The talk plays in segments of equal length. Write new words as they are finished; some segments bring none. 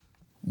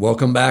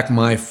Welcome back,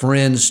 my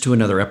friends, to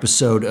another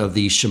episode of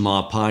the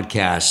Shema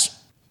podcast.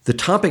 The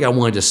topic I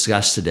want to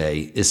discuss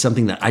today is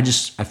something that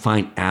I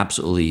find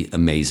absolutely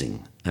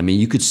amazing. I mean,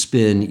 you could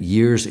spend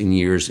years and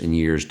years and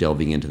years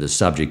delving into this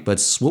subject, but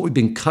it's what we've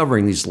been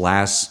covering these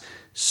last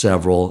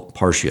several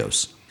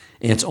parshios.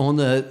 And it's on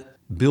the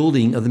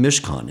building of the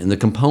Mishkan and the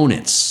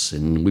components.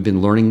 And we've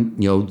been learning,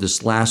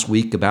 this last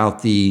week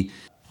about the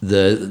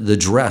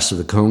dress of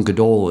the Kohen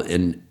Gadol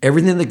and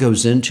everything that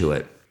goes into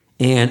it.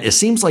 And it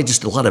seems like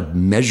just a lot of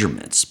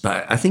measurements,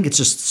 but I think it's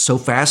just so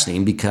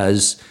fascinating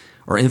because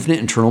our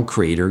infinite eternal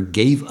creator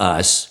gave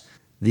us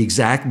the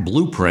exact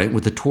blueprint.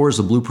 With the Torah as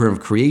the blueprint of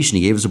creation,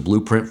 he gave us a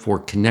blueprint for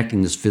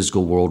connecting this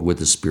physical world with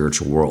the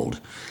spiritual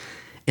world.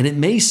 And it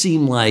may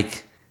seem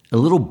like a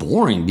little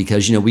boring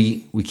because,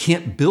 we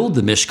can't build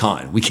the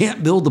Mishkan. We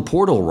can't build the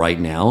portal right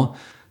now.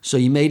 So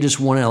you may just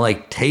want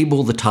to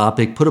table the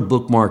topic, put a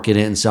bookmark in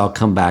it, and say, I'll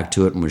come back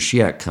to it when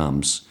Mashiach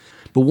comes.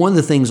 But one of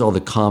the things all the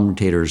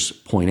commentators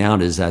point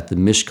out is that the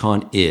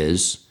Mishkan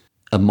is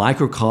a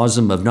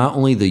microcosm of not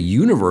only the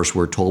universe,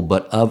 we're told,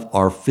 but of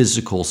our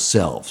physical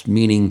selves,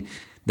 meaning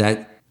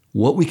that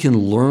what we can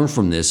learn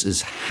from this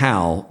is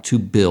how to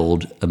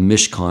build a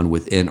Mishkan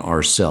within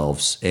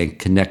ourselves and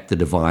connect the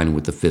divine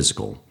with the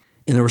physical.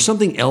 And there was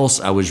something else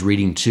I was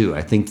reading too.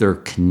 I think they're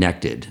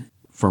connected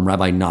from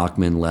Rabbi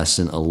Nachman,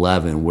 lesson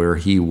 11, where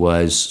he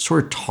was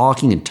sort of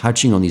talking and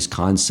touching on these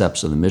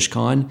concepts of the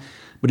Mishkan.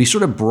 But he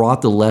sort of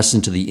brought the lesson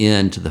to the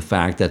end to the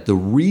fact that the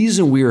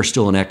reason we are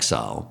still in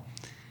exile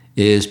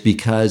is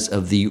because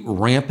of the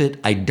rampant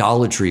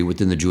idolatry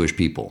within the Jewish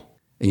people.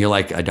 And you're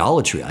like,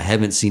 idolatry? I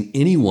haven't seen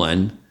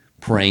anyone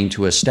praying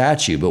to a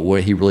statue. But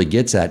what he really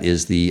gets at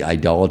is the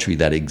idolatry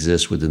that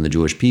exists within the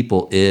Jewish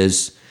people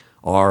is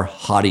our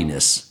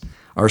haughtiness,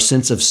 our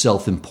sense of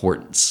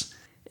self-importance.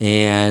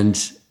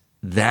 And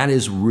that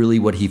is really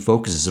what he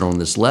focuses on in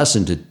this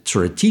lesson to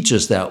sort of teach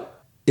us that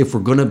if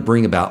we're going to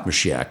bring about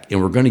Mashiach and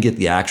we're going to get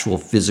the actual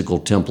physical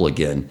temple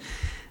again,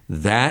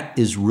 that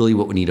is really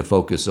what we need to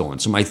focus on.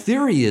 So my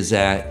theory is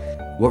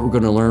that what we're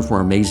going to learn from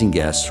our amazing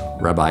guest,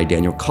 Rabbi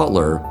Daniel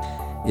Cotlar,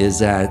 is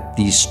that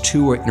these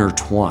two are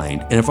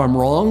intertwined. And if I'm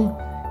wrong,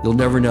 you'll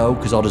never know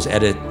because I'll just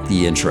edit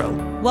the intro.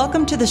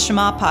 Welcome to the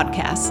Shema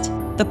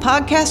Podcast, the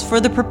podcast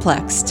for the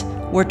perplexed,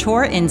 where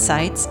Torah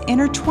insights,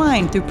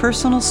 intertwined through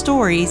personal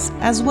stories,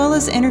 as well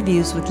as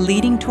interviews with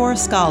leading Torah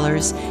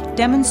scholars,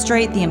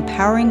 demonstrate the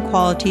empowering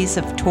qualities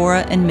of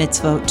Torah and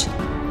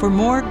mitzvot. For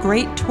more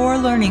great Torah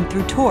learning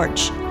through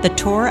Torch, the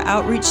Torah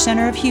Outreach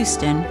Center of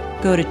Houston,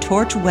 go to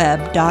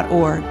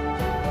torchweb.org.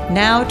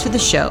 Now to the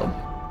show.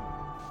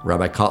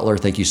 Rabbi Cotlar,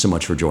 thank you so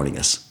much for joining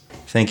us.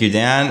 Thank you,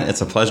 Dan.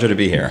 It's a pleasure to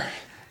be here.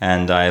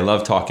 And I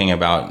love talking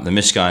about the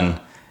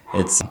Mishkan.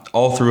 It's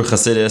all through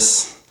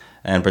Chassidus,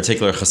 and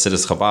particular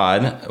Chassidus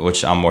Chabad,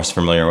 which I'm most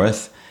familiar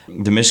with.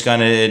 The Mishkan,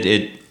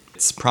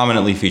 it's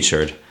prominently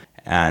featured,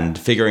 and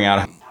figuring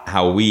out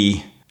how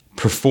we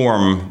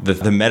perform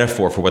the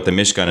metaphor for what the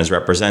Mishkan is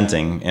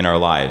representing in our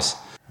lives.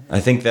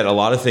 I think that a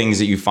lot of things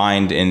that you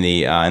find in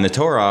the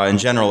Torah, in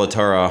general, the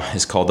Torah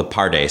is called the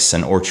Pardes,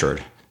 an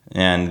orchard,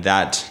 and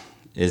that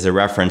is a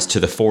reference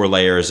to the four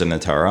layers in the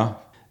Torah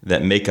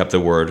that make up the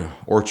word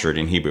orchard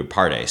in Hebrew,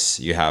 Pardes.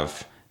 You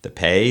have the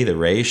Pei, the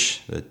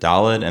Resh, the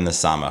Daled, and the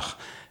Samach.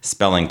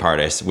 Spelling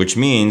Pardes, which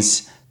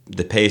means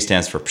the Pei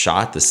stands for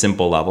Pshat, the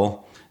simple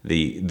level,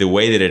 the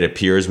way that it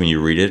appears when you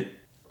read it.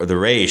 Or the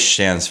Resh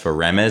stands for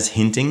Remez,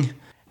 hinting.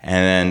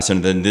 And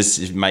then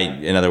this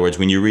might, in other words,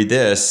 when you read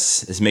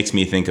this makes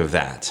me think of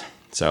that.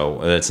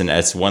 So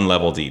it's one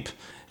level deep.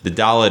 The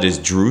Dalet is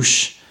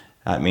Drush.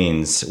 That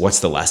means what's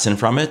the lesson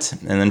from it?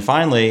 And then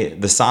finally,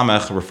 the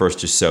Samach refers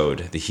to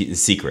Sod, the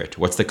secret.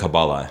 What's the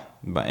Kabbalah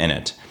in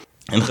it?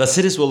 And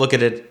Chassidus will look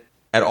at it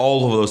at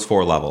all of those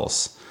four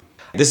levels.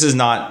 This is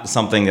not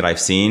something that I've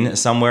seen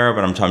somewhere,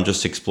 but I'm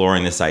just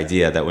exploring this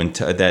idea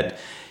that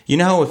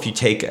if you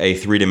take a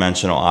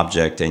three-dimensional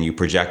object and you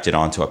project it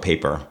onto a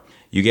paper,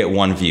 you get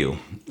one view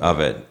of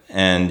it.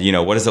 And,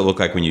 what does it look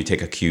like when you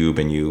take a cube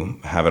and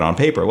you have it on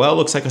paper? Well, it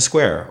looks like a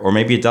square, or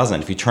maybe it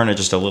doesn't. If you turn it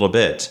just a little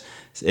bit,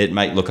 it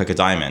might look like a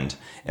diamond.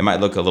 It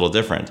might look a little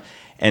different.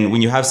 And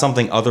when you have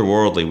something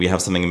otherworldly, we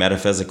have something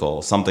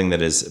metaphysical, something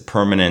that is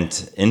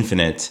permanent,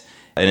 infinite,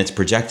 and it's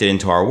projected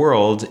into our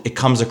world, it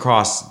comes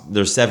across,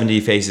 there's 70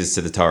 faces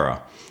to the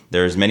Torah.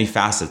 There's many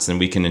facets,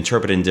 and we can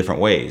interpret it in different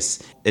ways.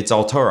 It's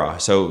all Torah.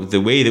 So the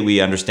way that we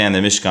understand the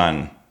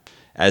Mishkan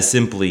as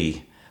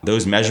simply,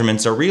 those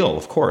measurements are real,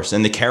 of course.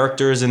 And the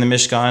characters in the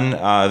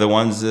Mishkan, the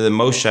ones, the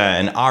Moshe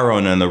and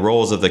Aaron, and the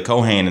roles of the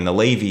Kohen and the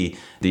Levi,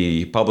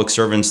 the public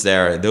servants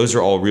there, those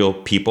are all real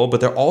people,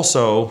 but they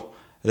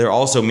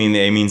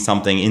mean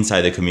something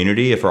inside the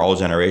community for all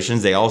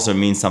generations. They also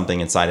mean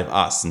something inside of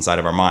us, inside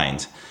of our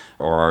mind,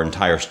 or our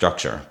entire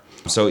structure.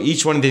 So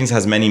each one of these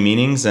has many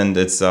meanings, and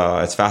it's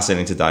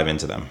fascinating to dive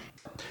into them.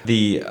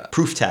 The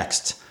proof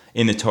text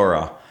in the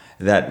Torah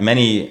that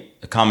many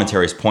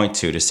commentaries point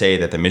to say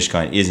that the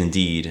Mishkan is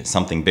indeed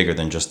something bigger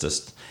than just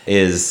this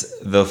is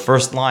the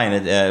first line,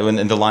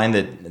 in the line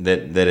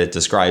that it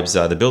describes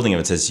the building of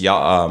it says,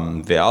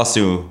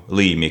 Ve'asu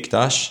li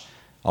mikdash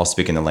I'll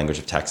speak in the language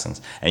of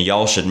Texans. And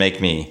y'all should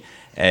make me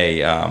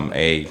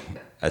a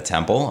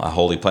temple, a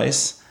holy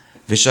place.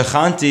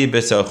 V'shachanti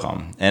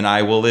b'tocham, and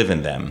I will live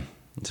in them.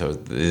 So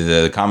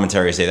the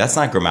commentaries say that's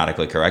not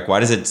grammatically correct. Why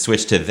does it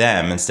switch to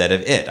them instead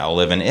of it? I will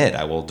live in it.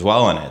 I will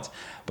dwell in it.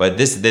 But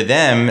the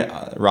them,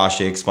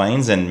 Rashi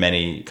explains, and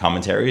many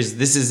commentaries,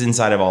 this is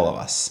inside of all of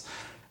us.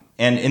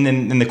 And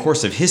in the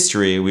course of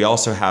history, we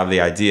also have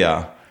the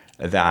idea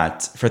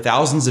that for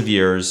thousands of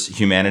years,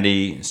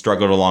 humanity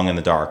struggled along in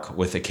the dark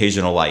with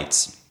occasional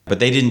lights, but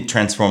they didn't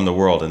transform the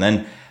world. And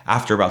then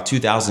after about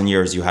 2,000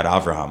 years, you had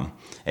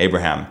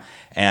Abraham,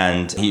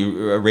 and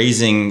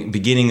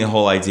beginning the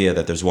whole idea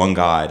that there's one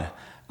God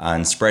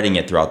and spreading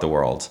it throughout the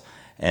world.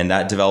 And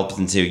that developed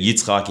into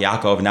Yitzchak,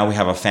 Yaakov. Now we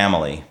have a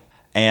family.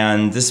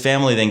 And this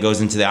family then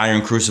goes into the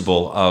iron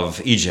crucible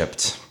of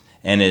Egypt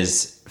and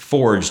is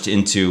forged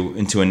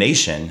into a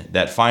nation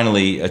that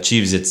finally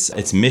achieves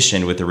its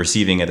mission with the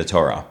receiving of the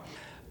Torah.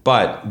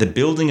 But the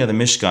building of the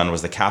Mishkan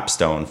was the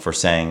capstone for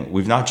saying,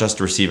 we've not just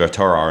received our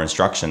Torah, our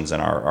instructions,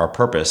 and our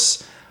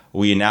purpose.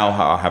 We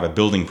now have a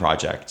building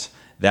project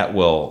that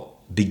will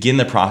begin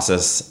the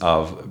process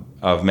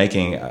of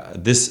making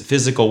this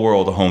physical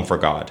world a home for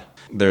God.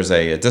 There's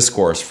a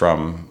discourse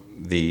from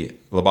the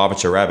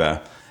Lubavitcher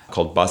Rebbe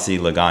called Basi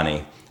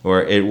Lagani,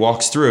 where it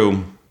walks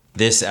through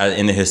this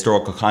in the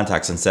historical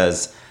context and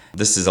says,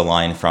 this is a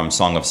line from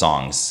Song of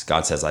Songs.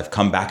 God says, I've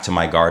come back to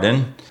my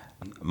garden,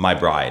 my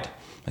bride,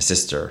 my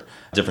sister,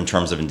 different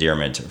terms of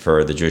endearment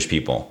for the Jewish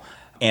people.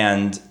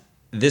 And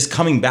this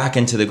coming back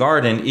into the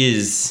garden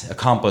is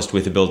accomplished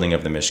with the building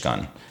of the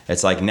Mishkan.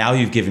 It's like, now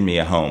you've given me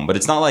a home. But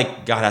it's not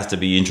like God has to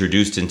be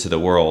introduced into the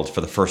world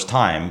for the first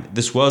time.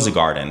 This was a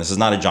garden. This is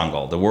not a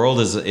jungle. The world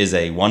is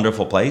a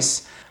wonderful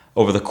place.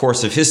 Over the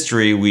course of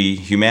history,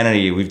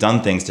 we've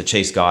done things to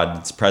chase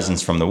God's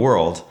presence from the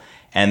world.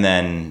 And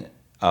then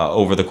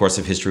over the course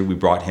of history, we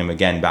brought him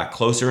again back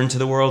closer into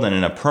the world and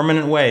in a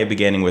permanent way,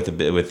 beginning with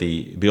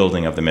the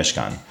building of the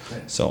Mishkan.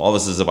 Okay. So all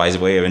this is a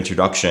way of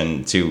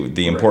introduction to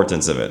the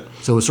importance of it.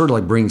 So it's sort of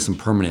like bringing some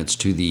permanence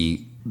to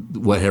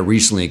what had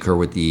recently occurred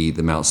with the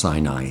Mount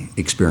Sinai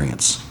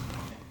experience.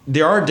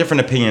 There are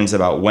different opinions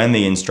about when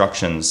the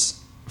instructions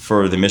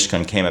for the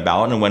Mishkan came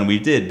about and when we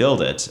did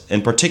build it.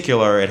 In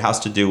particular, it has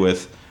to do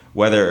with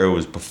whether it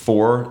was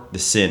before the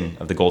sin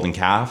of the golden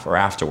calf or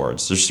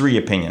afterwards. There's three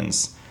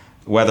opinions.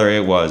 Whether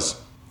it was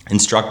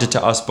instructed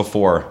to us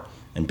before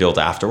and built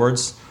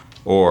afterwards,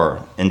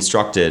 or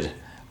instructed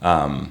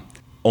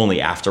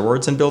only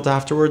afterwards and built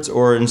afterwards,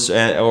 or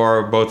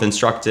both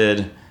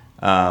instructed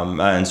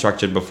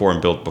before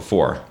and built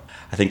before.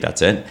 I think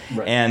that's it.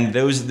 Right. And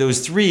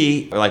those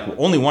three, like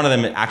only one of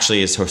them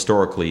actually is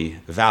historically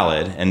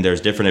valid, and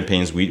there's different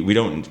opinions. We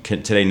don't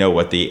today know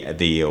what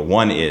the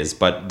one is,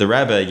 but the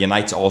Rebbe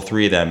unites all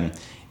three of them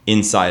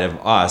inside of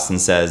us and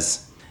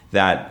says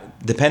that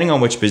depending on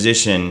which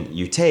position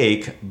you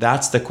take,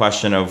 that's the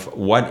question of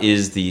what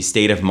is the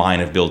state of mind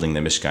of building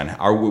the Mishkan.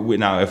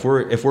 Now, if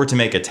we're to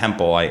make a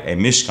temple, a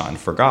Mishkan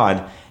for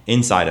God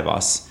inside of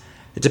us,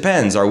 it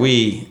depends. Are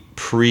we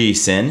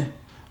pre-sin?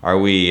 Are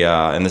we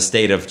in the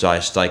state of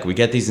just like we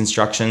get these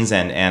instructions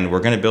and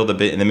we're going to build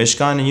in the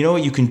Mishkan? And you know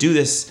what? You can do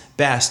this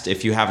best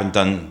if you haven't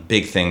done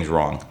big things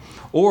wrong.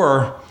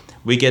 Or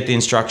we get the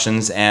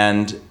instructions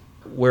and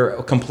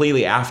we're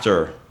completely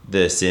after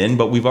the sin,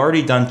 but we've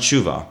already done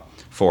tshuva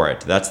for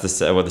it. That's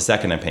the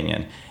second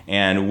opinion.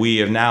 And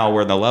we're in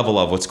the level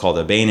of what's called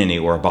a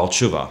Beinani or a Baal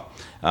Tshuva.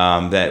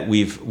 That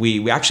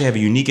we actually have a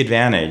unique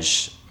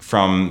advantage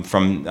from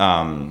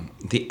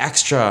the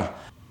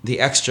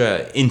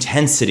extra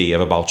intensity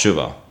of a Baal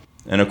Tshuva.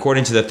 And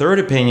according to the third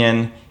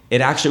opinion,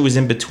 it actually was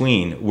in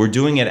between. We're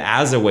doing it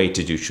as a way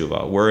to do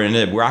tshuva.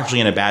 We're actually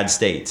in a bad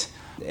state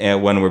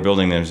when we're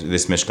building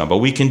this Mishkan, but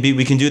we can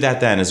do that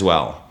then as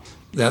well.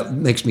 That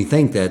makes me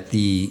think that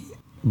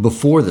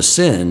before the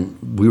sin,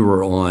 we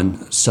were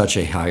on such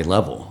a high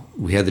level.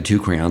 We had the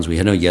two crowns. We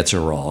had no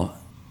Yetzer Hara.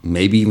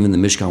 Maybe even the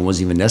Mishkan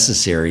wasn't even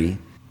necessary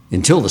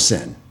until the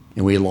sin,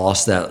 and we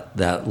lost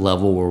that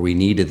level where we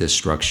needed this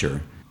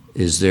structure.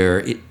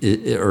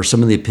 Are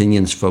some of the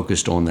opinions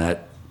focused on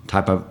that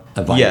type of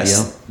idea?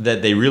 Yes,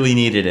 that they really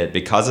needed it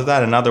because of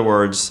that. In other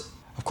words,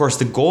 of course,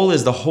 the goal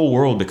is the whole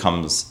world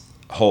becomes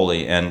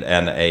holy and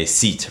a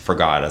seat for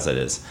God as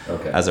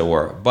it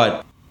were.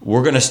 But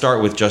we're going to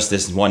start with just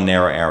this one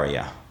narrow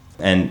area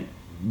and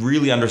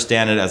really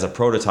understand it as a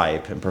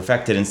prototype and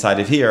perfect it inside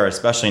of here,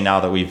 especially now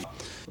that we've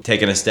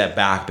taken a step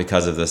back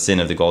because of the sin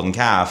of the golden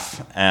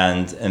calf.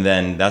 And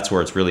then that's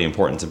where it's really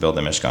important to build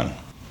the Mishkan.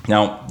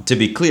 Now, to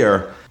be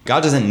clear,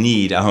 God doesn't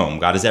need a home.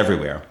 God is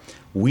everywhere.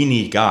 We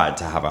need God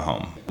to have a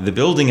home. The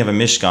building of a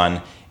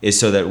Mishkan is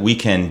so that we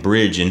can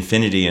bridge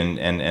infinity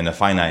and the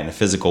finite and the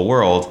physical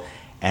world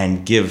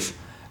and give,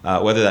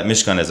 whether that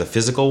Mishkan is a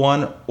physical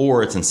one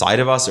or it's inside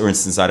of us or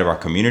it's inside of our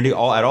community, at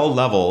all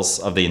levels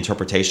of the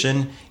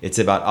interpretation, it's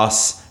about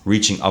us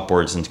reaching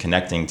upwards and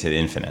connecting to the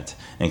infinite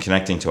and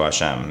connecting to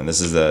Hashem. And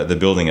this is the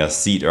building a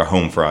seat or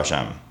home for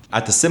Hashem.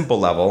 At the simple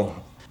level,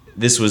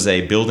 this was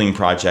a building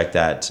project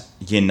that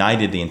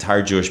united the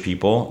entire Jewish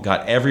people,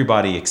 got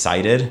everybody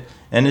excited,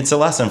 And it's a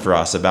lesson for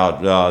us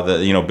about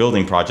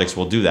building projects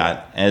will do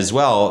that as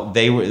well.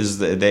 They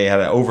had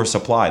an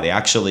oversupply. They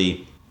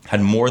actually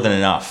had more than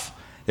enough.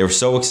 They were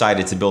so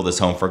excited to build this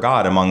home for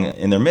God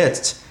in their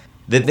midst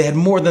that they had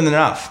more than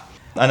enough.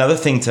 Another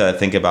thing to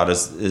think about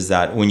is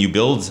that when you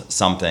build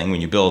something, when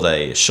you build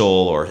a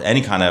shul or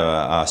any kind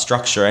of a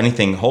structure,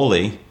 anything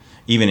holy,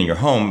 even in your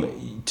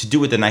home, to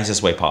do it the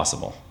nicest way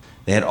possible.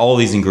 They had all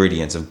these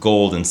ingredients of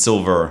gold and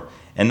silver,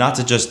 and not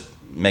to just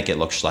make it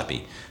look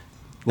schleppy.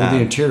 Well,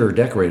 the interior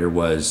decorator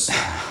was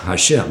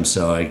Hashem,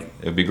 so it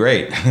would be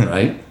great,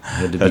 right?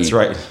 That's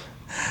right.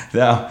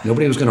 Now,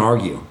 nobody was going to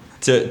argue.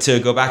 To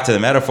go back to the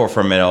metaphor for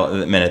a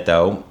minute,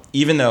 though,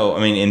 even though,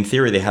 in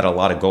theory, they had a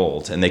lot of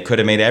gold, and they could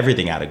have made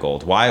everything out of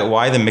gold.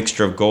 Why the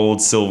mixture of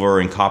gold,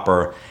 silver, and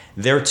copper?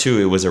 There, too,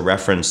 it was a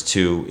reference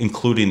to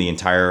including the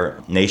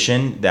entire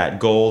nation, that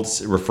gold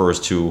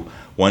refers to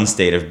one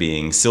state of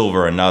being,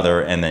 silver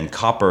another, and then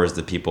copper is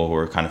the people who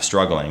are kind of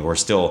struggling. We're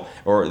still,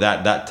 or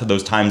that to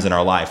those times in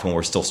our life when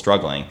we're still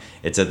struggling.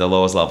 It's at the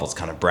lowest level. It's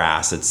kind of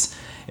brass.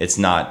 It's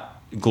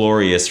not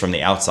glorious from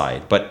the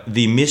outside. But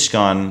the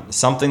Mishkan,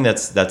 something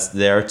that's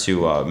there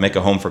to make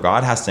a home for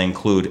God, has to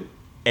include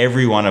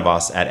every one of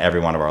us at every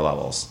one of our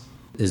levels.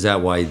 Is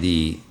that why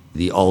the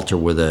altar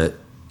where the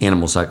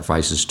animal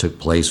sacrifices took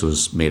place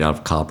was made out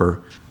of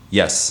copper?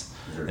 Yes.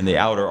 And the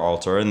outer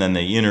altar, and then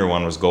the inner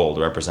one was gold,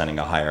 representing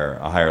a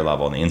higher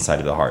level on the inside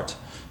of the heart,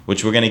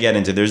 which we're going to get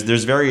into.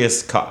 There's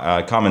various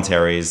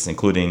commentaries,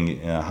 including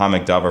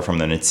Hamek Davar from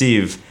the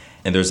Netziv,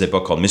 and there's a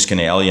book called Mishkan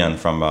Elyon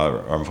from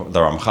the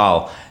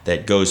Ramchal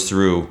that goes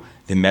through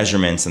the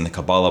measurements and the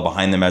Kabbalah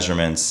behind the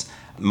measurements.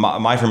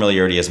 My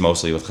familiarity is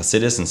mostly with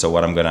Hasidus, and so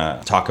what I'm going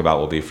to talk about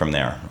will be from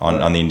there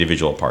on the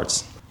individual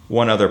parts.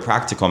 One other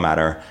practical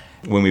matter,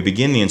 when we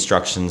begin the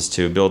instructions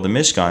to build the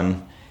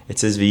Mishkan, it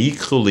says,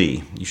 V'yikchu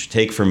li, you should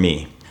take for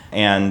me.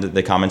 And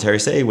the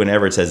commentaries say,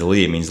 whenever it says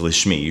li, it means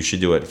lishmi, you should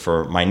do it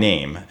for my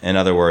name. In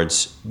other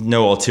words,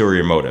 no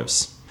ulterior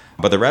motives.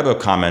 But the Rebbe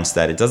comments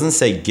that it doesn't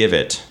say give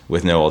it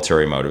with no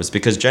ulterior motives,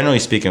 because generally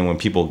speaking, when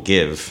people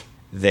give,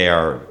 they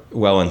are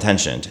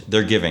well-intentioned.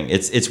 They're giving.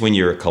 It's when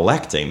you're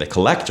collecting, the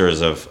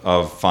collectors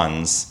of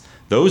funds,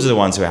 those are the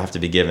ones who have to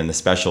be given the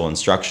special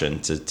instruction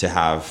to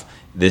have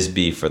this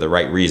be for the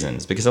right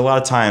reasons. Because a lot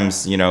of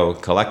times,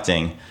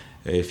 collecting,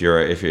 if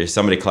you're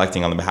somebody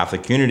collecting on the behalf of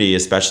the community,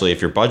 especially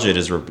if your budget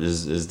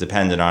is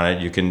dependent on it,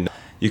 you can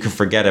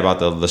forget about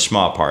the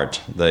lishma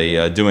part,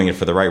 the doing it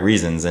for the right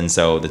reasons. And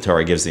so the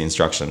Torah gives the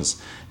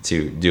instructions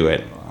to do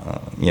it,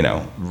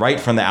 right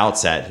from the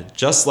outset.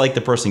 Just like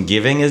the person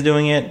giving is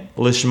doing it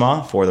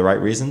lishma for the right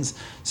reasons,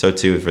 so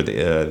too for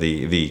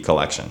the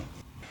collection.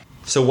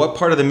 So what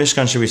part of the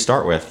Mishkan should we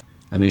start with?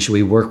 Should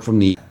we work from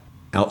the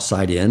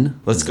outside in?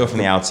 Let's go from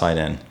the outside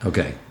in.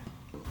 Okay.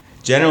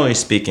 Generally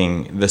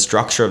speaking, the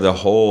structure of the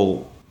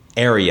whole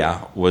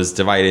area was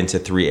divided into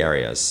three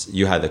areas.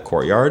 You had the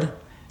courtyard,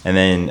 and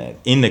then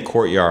in the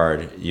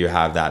courtyard, you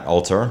have that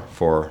altar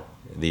for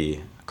the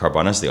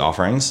karbanos, the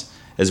offerings,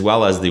 as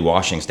well as the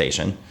washing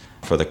station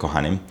for the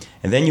kohanim.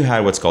 And then you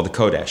had what's called the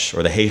kodesh,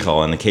 or the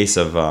heichal. In the case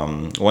of,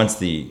 once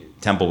the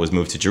temple was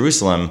moved to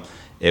Jerusalem,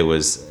 it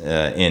was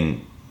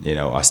in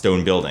a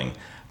stone building.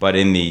 But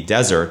in the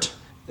desert,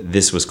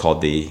 this was called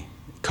the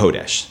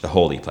Kodesh, the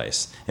holy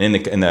place. And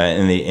in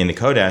the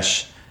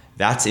Kodesh,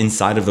 that's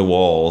inside of the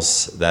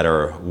walls that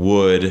are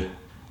wood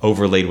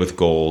overlaid with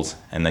gold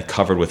and then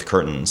covered with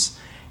curtains.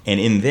 And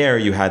in there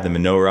you had the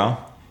menorah,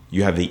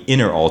 you have the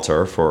inner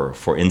altar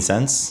for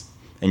incense,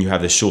 and you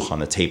have the shulchan,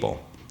 the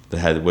table that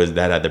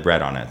had the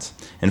bread on it.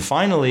 And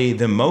finally,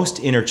 the most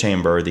inner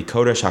chamber, the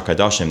Kodesh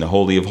HaKadoshim, the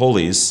Holy of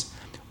Holies,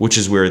 which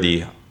is where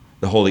the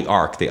Holy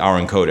Ark, the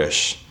Aron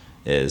Kodesh,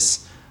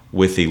 is,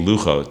 with the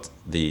luchot,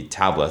 the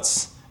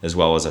tablets, as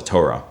well as a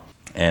Torah.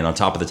 And on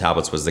top of the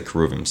tablets was the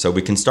keruvim. So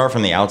we can start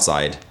from the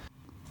outside.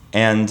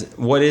 And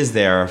what is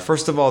there?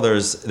 First of all,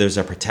 there's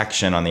a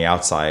protection on the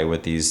outside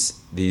with these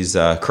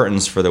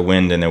curtains for the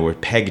wind, and they were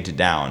pegged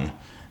down.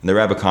 And the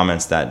Rebbe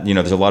comments that,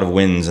 there's a lot of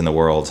winds in the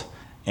world,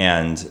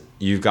 and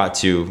you've got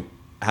to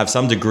have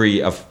some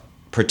degree of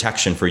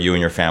protection for you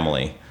and your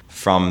family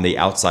from the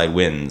outside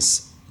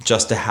winds,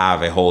 just to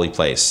have a holy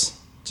place,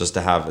 just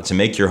to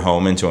make your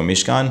home into a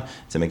Mishkan,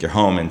 to make your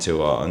home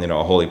into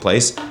a holy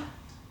place.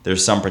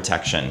 There's some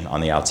protection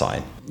on the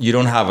outside. You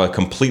don't have a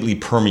completely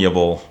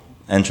permeable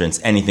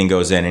entrance. Anything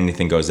goes in,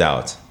 anything goes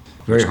out.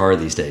 Very hard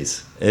these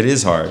days. It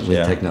is hard,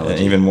 with technology.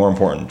 And even more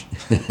important.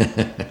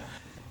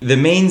 The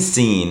main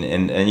scene,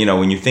 and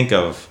when you think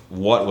of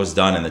what was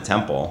done in the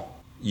temple,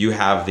 you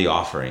have the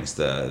offerings,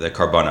 the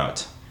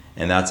karbonot,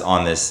 and that's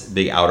on this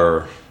big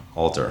outer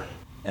altar.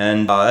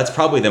 And that's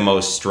probably the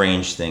most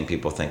strange thing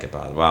people think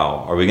about.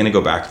 Wow, are we going to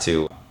go back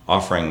to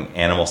offering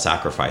animal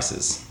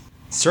sacrifices?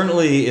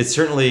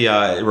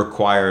 It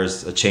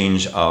requires a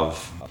change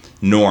of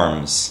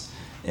norms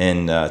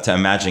to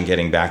imagine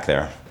getting back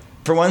there.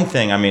 For one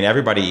thing,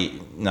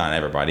 not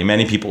everybody,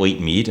 many people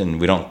eat meat, and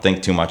we don't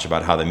think too much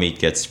about how the meat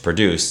gets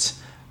produced.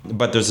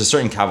 but there's a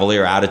certain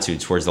cavalier attitude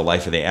towards the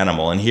life of the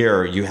animal. And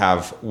here you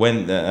have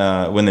when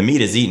the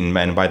meat is eaten,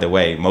 and by the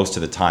way, most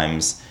of the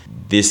times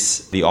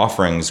the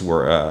offerings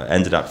were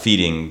ended up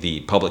feeding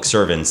the public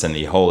servants and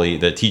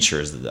the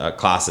teachers, the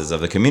classes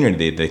of the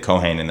community, the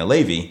Kohen and the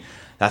Levi.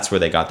 That's where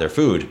they got their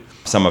food,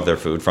 some of their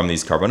food from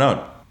these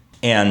carbonot.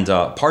 And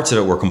parts of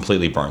it were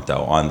completely burnt,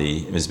 though, on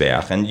the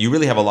Mizbeach. And you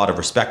really have a lot of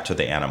respect to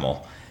the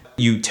animal.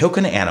 You took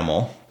an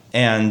animal,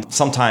 and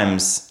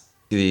sometimes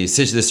the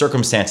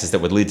circumstances that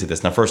would lead to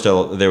this. Now, first,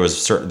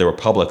 there were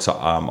public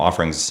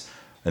offerings,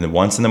 and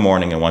once in the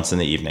morning and once in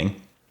the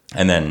evening,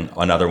 and then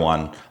another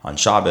one on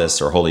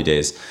Shabbos or holy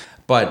days.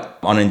 But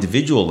on an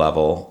individual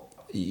level,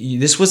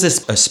 this was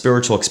a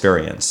spiritual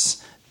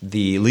experience.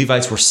 The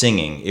Levites were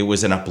singing. It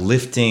was an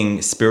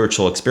uplifting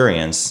spiritual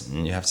experience.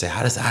 And you have to say,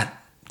 how does that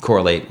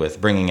correlate with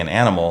bringing an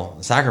animal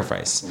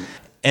sacrifice?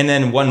 And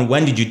then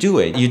when did you do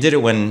it? You did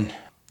it when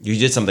you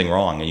did something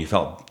wrong and you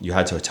felt you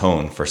had to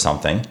atone for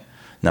something,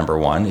 number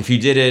one. If you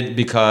did it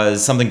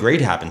because something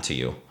great happened to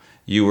you,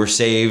 you were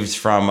saved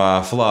from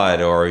a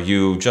flood, or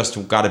you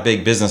just got a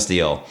big business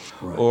deal,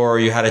 right, or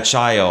you had a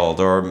child,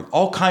 or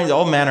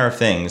all manner of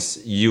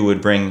things, you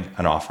would bring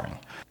an offering.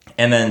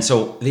 And then,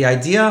 so the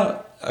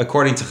idea,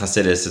 according to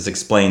Hasidus, is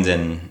explained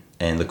in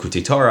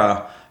Likutei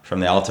Torah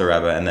from the Alter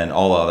Rebbe, and then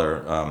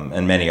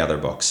and many other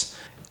books,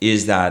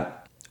 is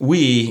that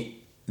we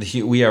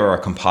are a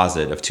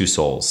composite of two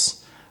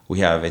souls. We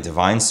have a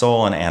divine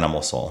soul and an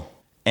animal soul.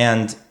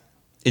 And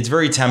it's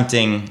very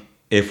tempting,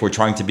 if we're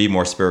trying to be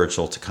more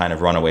spiritual, to kind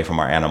of run away from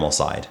our animal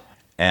side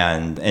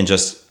and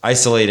just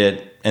isolate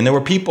it. And there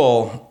were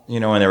people,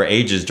 and there were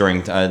ages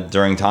during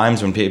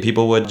times when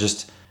people would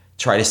just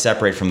try to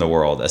separate from the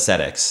world,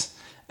 ascetics.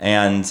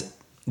 And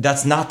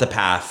that's not the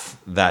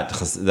path that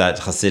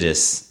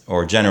Hasidus,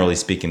 or generally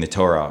speaking, the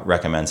Torah,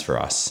 recommends for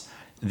us.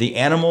 The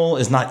animal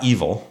is not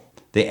evil.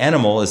 The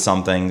animal is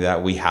something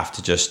that we have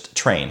to just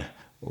train.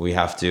 We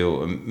have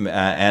to,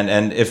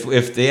 and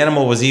if the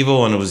animal was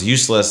evil and it was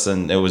useless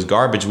and it was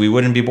garbage, we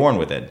wouldn't be born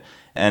with it.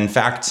 And in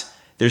fact,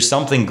 there's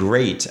something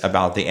great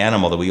about the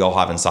animal that we all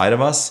have inside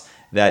of us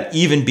that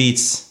even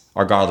beats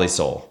our godly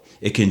soul.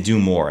 It can do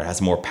more. It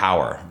has more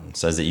power. It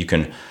says that you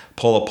can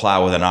pull a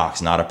plow with an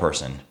ox, not a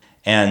person.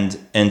 And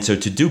so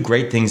to do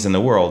great things in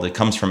the world, it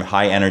comes from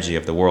high energy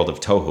of the world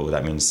of Tohu.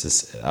 That means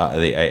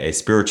a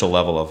spiritual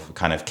level of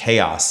kind of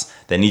chaos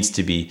that needs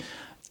to be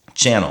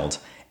channeled.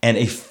 And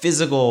a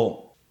physical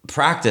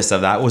practice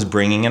of that was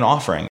bringing an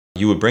offering.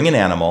 You would bring an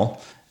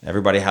animal.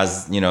 Everybody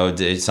has,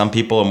 some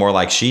people are more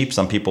like sheep,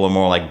 some people are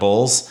more like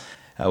bulls.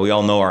 We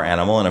all know our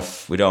animal, and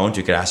if we don't,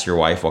 you could ask your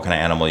wife what kind of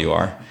animal you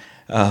are,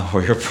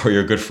 or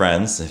your good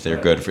friends, if they're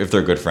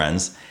good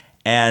friends.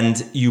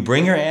 And you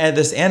bring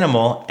this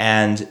animal,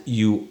 and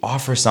you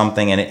offer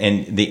something,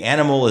 and the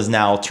animal is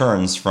now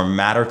turns from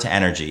matter to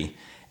energy.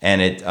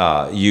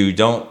 And you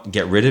don't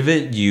get rid of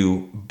it.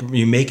 You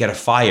make it a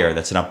fire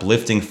that's an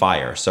uplifting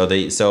fire. So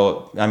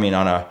on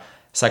a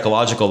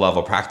psychological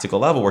level, practical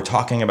level, we're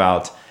talking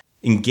about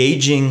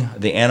engaging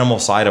the animal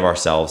side of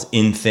ourselves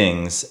in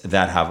things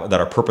that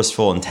are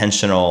purposeful,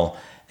 intentional,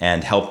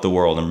 and help the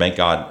world and make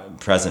God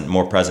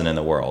more present in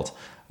the world.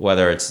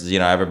 Whether it's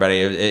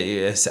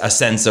everybody a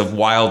sense of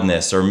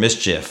wildness or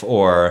mischief,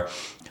 or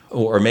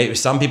maybe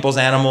some people's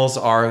animals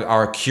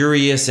are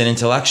curious and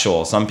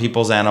intellectual. Some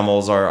people's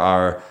animals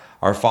are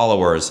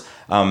followers.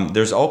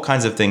 There's all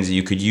kinds of things that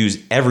you could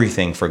use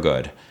everything for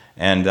good.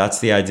 And that's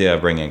the idea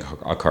of bringing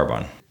a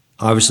carbon.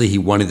 Obviously, he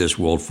wanted this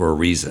world for a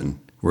reason.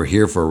 We're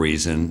here for a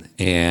reason.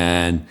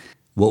 And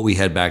what we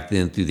had back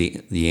then through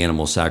the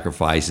animal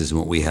sacrifices and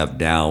what we have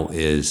now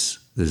is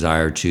the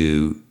desire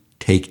to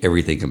take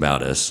everything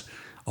about us,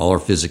 all our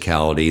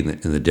physicality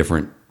and the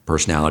different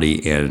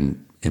personality,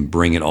 and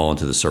bring it all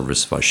into the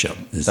service of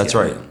Hashem. That's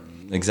right.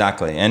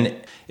 Exactly. And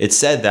it's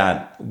said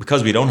that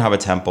because we don't have a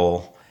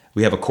temple,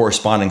 we have a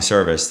corresponding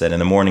service that in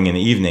the morning and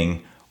the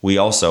evening, we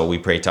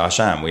pray to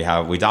Hashem. We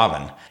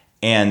daven.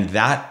 And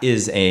that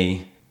is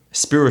a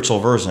spiritual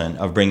version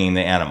of bringing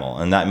the animal.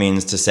 And that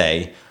means to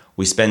say,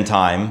 we spend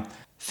time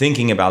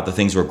thinking about the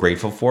things we're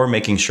grateful for,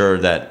 making sure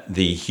that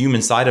the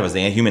human side of us,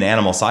 the human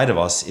animal side of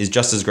us, is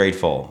just as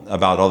grateful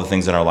about all the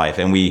things in our life.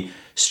 And we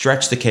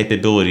stretch the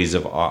capabilities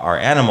of our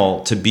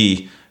animal to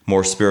be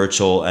more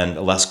spiritual and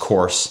less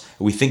coarse.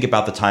 We think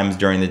about the times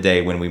during the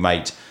day when we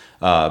might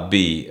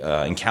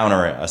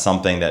encounter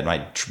something that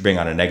might bring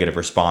on a negative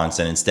response,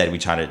 and instead we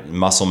try to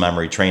muscle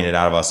memory train it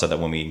out of us so that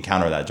when we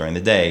encounter that during the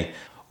day,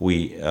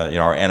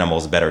 our animal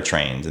is better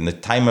trained. And the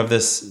time of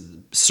this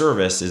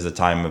service is the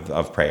time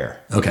of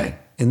prayer. Okay.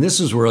 And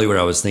this is really what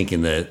I was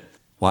thinking, that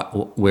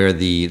where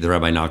the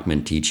Rabbi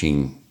Nachman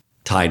teaching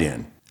tied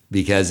in,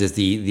 because it's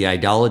the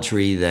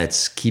idolatry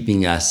that's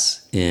keeping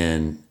us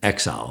in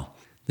exile,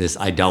 this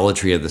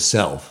idolatry of the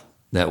self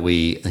that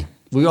we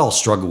all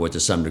struggle with to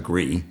some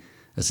degree,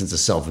 a sense of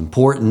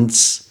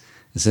self-importance,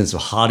 a sense of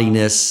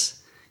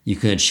haughtiness. You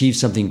can achieve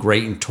something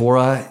great in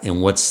Torah,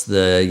 and what's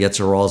the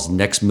Yetzer Har's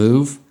next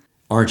move?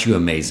 Aren't you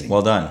amazing?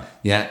 Well done.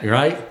 Yeah, you're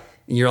right.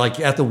 And you're like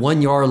at the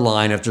 1 yard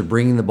line after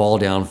bringing the ball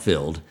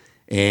downfield,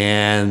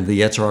 And the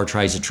Yetzer Hara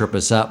tries to trip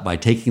us up by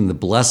taking the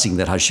blessing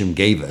that Hashem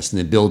gave us and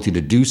the ability to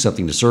do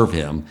something to serve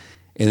him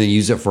and then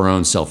use it for our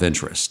own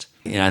self-interest.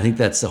 And I think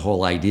that's the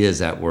whole idea, is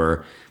that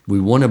we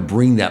want to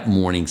bring that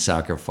morning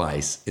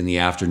sacrifice in the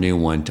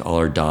afternoon one to all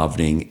our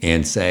davening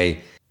and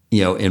say,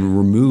 and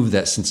remove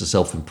that sense of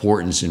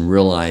self-importance and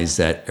realize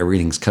that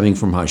everything's coming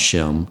from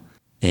Hashem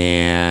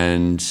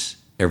and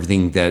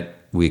everything that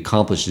we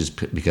accomplish is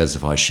because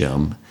of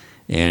Hashem.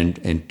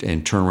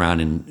 And turn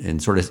around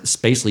and sort of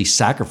basically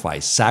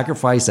sacrifice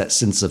that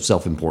sense of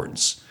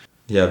self-importance.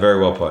 Yeah, very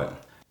well put.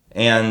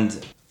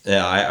 And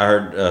I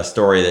heard a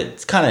story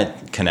that kind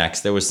of connects.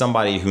 There was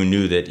somebody who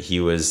knew that he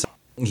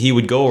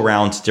would go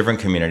around to different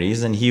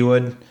communities and he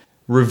would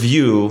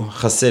review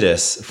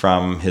Hasidus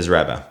from his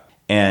Rebbe.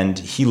 And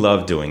he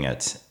loved doing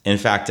it. In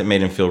fact, it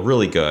made him feel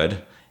really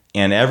good.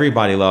 And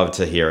everybody loved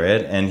to hear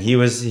it. And he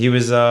was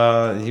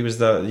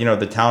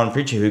the town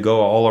preacher who'd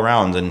go all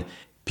around, and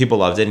people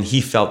loved it, and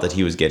he felt that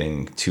he was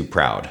getting too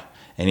proud.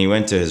 And he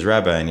went to his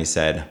Rebbe and he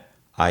said,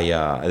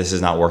 this is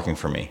not working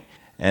for me.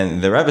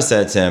 And the Rebbe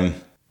said to him,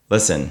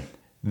 listen,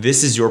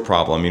 this is your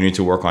problem. You need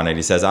to work on it.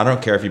 He says, I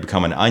don't care if you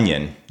become an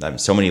onion,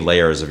 so many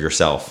layers of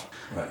yourself.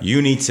 Right.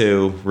 You need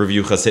to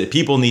review Chassid.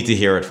 People need to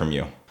hear it from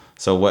you.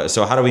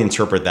 So how do we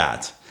interpret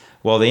that?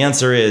 Well, the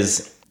answer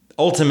is,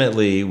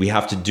 ultimately, we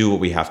have to do what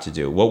we have to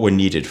do, what we're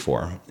needed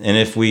for. And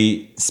if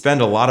we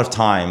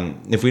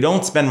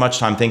don't spend much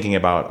time thinking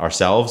about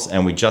ourselves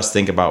and we just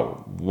think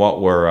about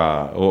what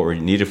we're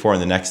needed for in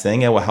the next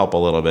thing, it will help a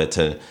little bit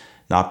to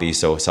not be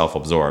so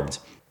self-absorbed.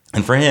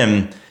 And for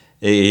him,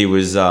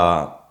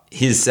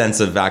 his sense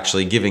of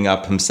actually giving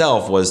up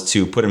himself was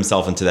to put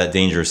himself into that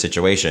dangerous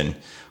situation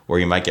where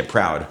he might get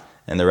proud.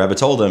 And the Rebbe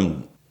told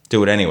him,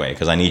 do it anyway,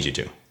 because I need you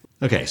to.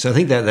 Okay, so I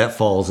think that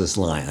follows this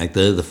line. Like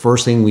the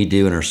first thing we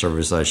do in our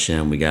service to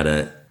Hashem, we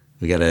gotta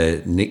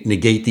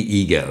negate the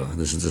ego.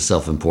 This is the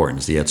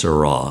self-importance, the Yetzer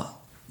Hara,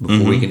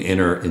 before we can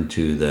enter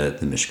into the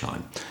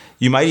Mishkan.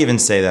 You might even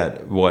say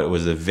that what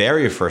was the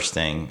very first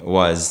thing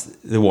was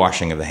the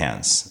washing of the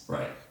hands.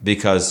 Right.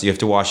 Because you have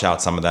to wash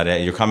out some of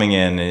that. You're coming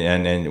in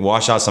and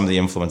wash out some of the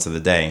influence of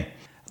the day.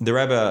 The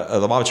Rebbe,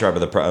 the Lubavitcher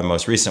Rebbe, the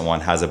most recent one,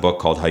 has a book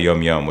called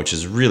Hayom Yom, which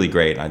is really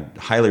great. I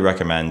highly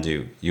recommend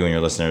you and your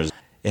listeners.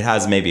 It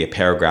has maybe a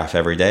paragraph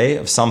every day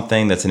of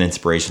something that's an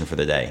inspiration for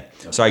the day.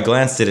 So I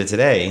glanced at it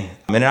today,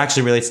 and it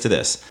actually relates to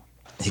this.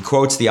 He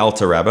quotes the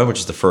Alter Rebbe, which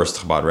is the first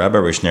Chabad Rebbe,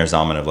 Rishner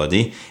Zalman of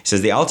Ladi. He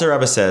says, the Alter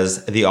Rebbe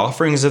says, the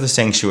offerings of the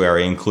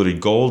sanctuary included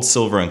gold,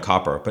 silver, and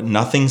copper, but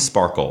nothing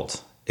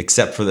sparkled,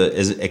 except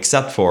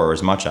for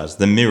as much as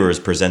the mirrors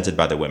presented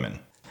by the women.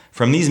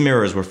 From these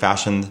mirrors were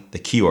fashioned the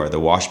kior, the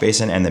wash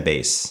basin, and the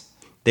base.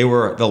 They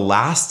were the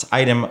last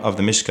item of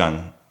the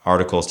Mishkan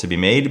articles to be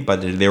made,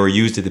 but they were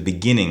used at the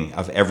beginning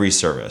of every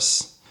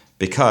service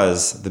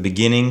because the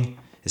beginning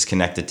is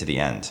connected to the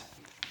end.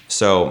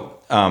 So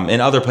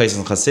in other places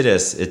in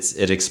Chassidus,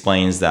 it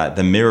explains that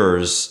the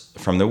mirrors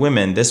from the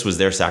women, this was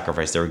their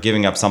sacrifice. They were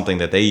giving up something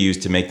that they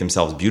used to make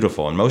themselves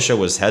beautiful, and Moshe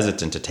was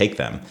hesitant to take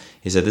them.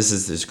 He said, this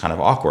is kind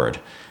of awkward.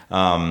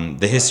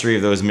 The history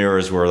of those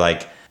mirrors were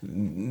like,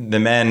 the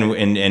men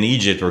in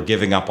Egypt were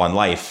giving up on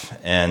life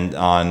and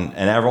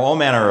all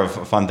manner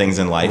of fun things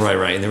in life.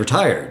 Right, and they were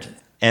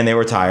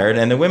tired.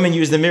 And the women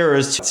used the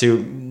mirrors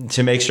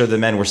to make sure the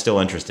men were still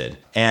interested.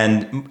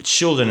 And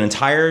children, an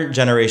entire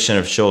generation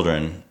of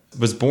children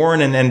was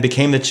born and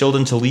became the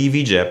children to leave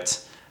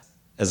Egypt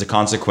as a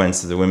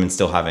consequence of the women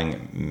still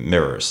having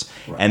mirrors.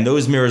 Right. And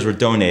those mirrors were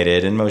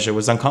donated, and Moshe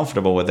was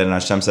uncomfortable with it, and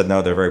Hashem said,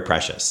 no, they're very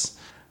precious.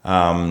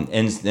 And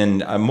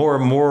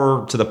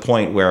more to the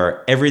point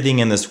where everything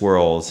in this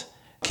world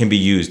can be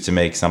used to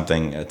make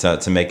something,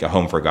 to make a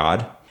home for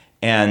God.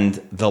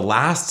 And the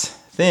last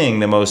thing,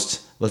 the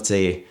most, let's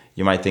say,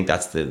 you might think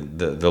that's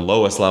the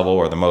lowest level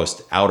or the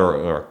most outer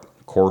or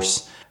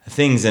coarse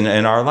things in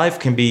our life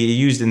can be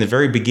used in the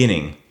very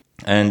beginning.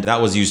 And that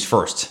was used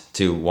first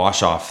to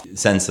wash off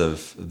sense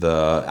of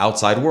the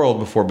outside world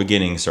before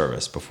beginning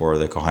service, before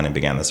the Kohanim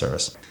began the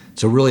service.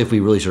 So really, if we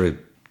really sort of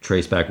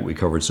trace back what we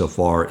covered so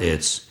far,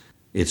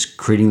 it's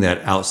creating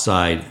that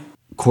outside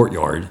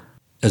courtyard.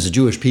 As a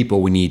Jewish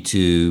people, we need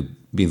to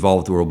be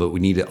involved with the world, but we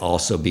need to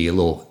also be a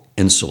little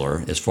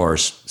insular as far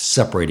as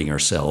separating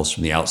ourselves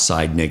from the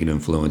outside negative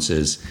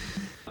influences,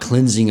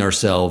 cleansing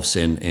ourselves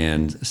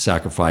and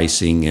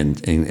sacrificing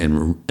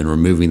and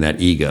removing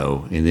that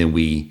ego. And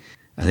then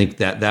I think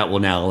that will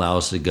now allow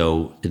us to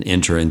go and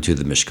enter into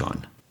the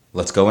Mishkan.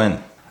 Let's go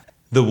in.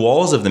 The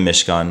walls of the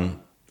Mishkan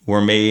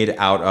were made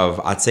out of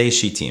atzei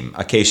shitim,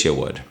 acacia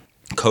wood,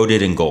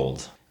 coated in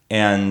gold.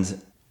 And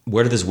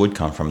where did this wood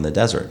come from? The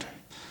desert.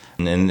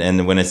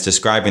 And when it's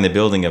describing the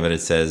building of it,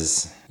 it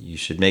says you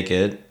should make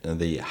it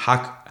the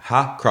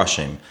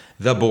ha-krashim,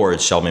 the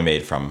boards shall be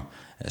made from.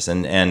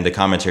 And the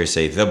commentaries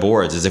say the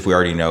boards as if we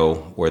already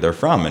know where they're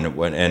from.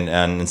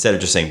 And instead of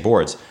just saying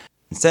boards,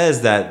 it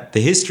says that the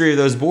history of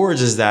those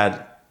boards is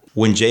that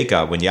when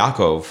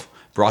Yaakov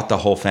brought the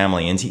whole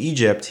family into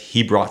Egypt,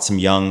 he brought some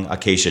young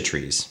acacia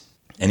trees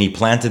and he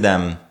planted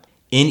them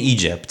in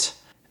Egypt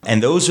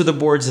And those are the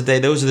boards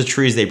those are the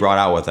trees they brought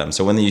out with them.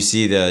 So when you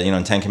see the,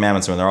 in Ten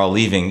Commandments, when they're all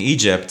leaving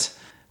Egypt,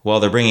 well,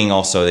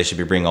 they should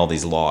be bringing all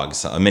these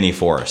logs, a mini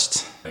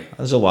forest. Right.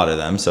 There's a lot of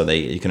them, so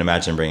you can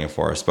imagine bringing a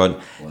forest. But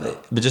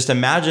just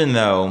imagine,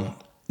 though,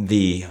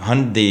 the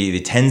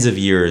tens of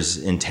years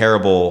in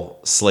terrible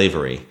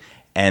slavery,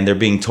 and they're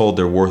being told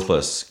they're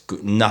worthless,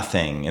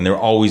 nothing, and they're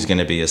always going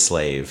to be a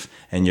slave,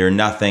 and you're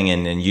nothing,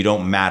 and you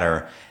don't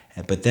matter.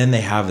 But then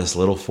they have this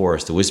little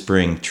forest, the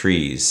whispering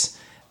trees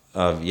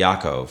of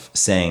Yaakov,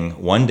 saying,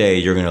 one day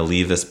you're going to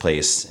leave this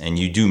place, and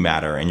you do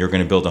matter, and you're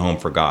going to build a home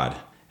for God.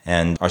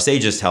 And our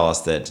sages tell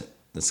us that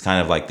it's kind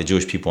of like the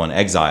Jewish people in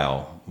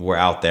exile. We're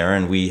out there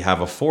and we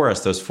have a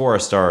forest. Those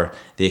forests are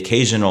the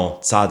occasional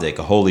tzaddik,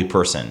 a holy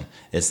person.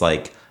 It's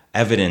like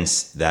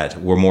evidence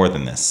that we're more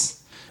than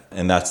this.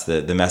 And that's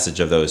the message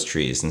of those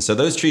trees. And so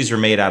those trees were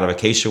made out of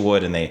acacia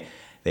wood, and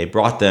they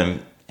brought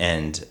them,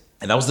 and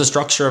that was the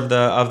structure of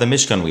the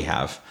Mishkan we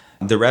have.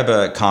 The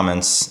Rebbe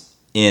comments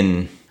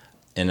in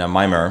a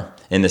mimer,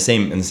 in the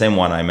same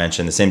one I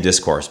mentioned, the same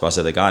discourse,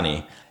 Basa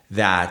Dagani,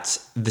 that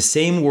the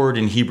same word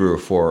in Hebrew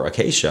for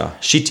acacia,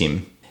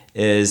 shittim,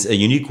 is a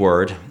unique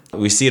word.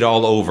 We see it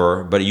all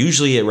over, but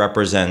usually it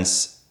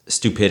represents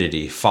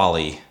stupidity,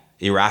 folly,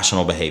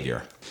 irrational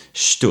behavior.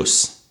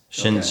 Shtus,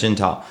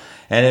 shintal.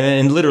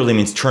 And it literally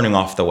means turning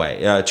off the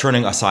way,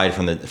 turning aside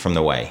from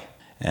the way.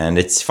 And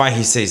it's fine.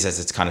 He says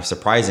it's kind of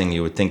surprising.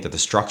 You would think that the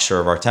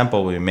structure of our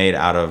temple would be made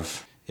out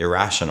of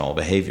irrational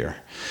behavior.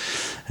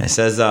 It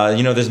says,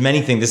 there's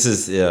many things. This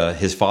is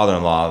his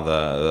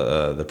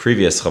father-in-law, the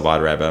previous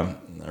Chabad Rebbe,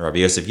 Rabbi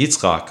Yosef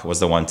Yitzchak,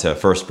 was the one to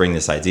first bring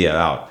this idea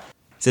out.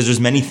 He says there's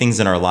many things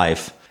in our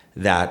life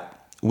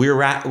that we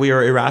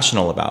are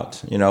irrational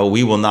about.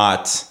 We will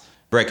not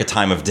break a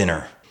time of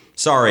dinner.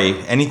 Sorry,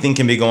 anything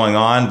can be going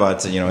on,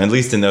 but at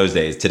least in those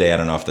days. Today, I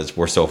don't know if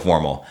we're so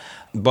formal,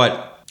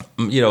 but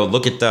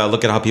look at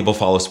how people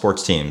follow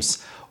sports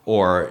teams,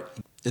 or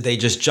they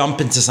just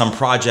jump into some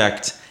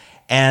project.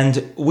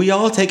 And we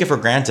all take it for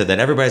granted that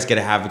everybody's going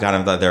to have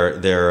kind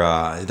of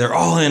they're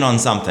all in on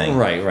something,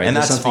 right? And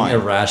There's that's something fine.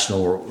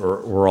 Irrational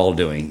we're all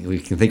doing. We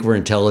can think we're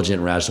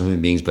intelligent, rational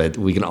human beings, but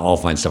we can all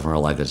find stuff in our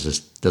life that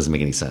just doesn't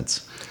make any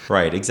sense.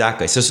 Right,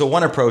 exactly. So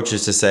one approach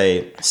is to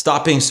say,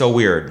 stop being so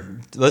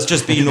weird. Let's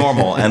just be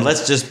normal and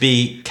let's just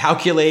be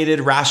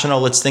calculated,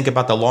 rational. Let's think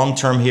about the long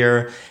term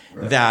here.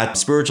 Right. That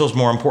spiritual is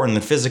more important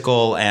than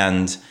physical,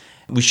 and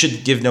we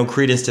should give no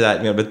credence to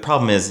that. But the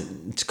problem is,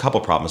 it's a couple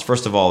problems.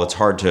 First of all, it's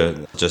hard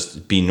to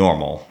just be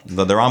normal.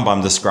 The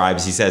Rambam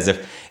describes, he says,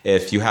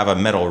 if you have a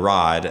metal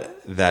rod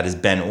that is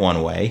bent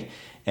one way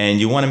and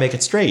you want to make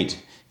it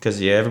straight,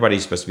 because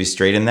everybody's supposed to be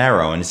straight and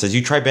narrow, and it says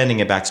you try bending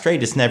it back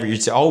straight,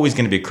 it's always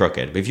going to be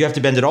crooked. But if you have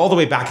to bend it all the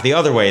way back the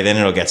other way, then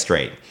it'll get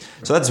straight.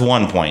 So that's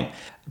one point.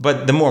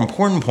 But the more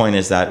important point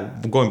is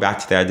that, going back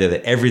to the idea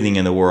that everything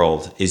in the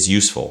world is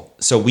useful.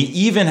 So we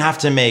even have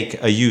to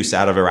make a use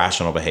out of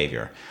irrational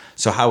behavior.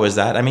 So how is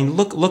that? I mean,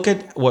 look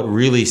at what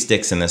really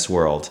sticks in this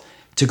world.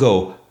 To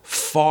go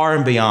far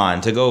and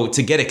beyond,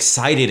 to get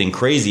excited and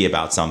crazy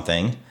about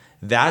something,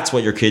 that's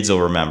what your kids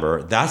will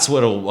remember. That's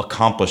what will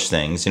accomplish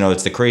things.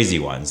 It's the crazy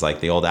ones, like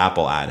the old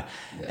Apple ad.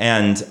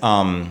 Yeah.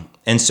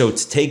 And so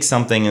to take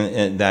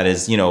something that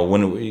is,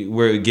 when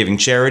we're giving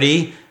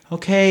charity,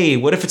 okay,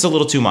 what if it's a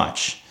little too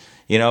much?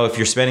 If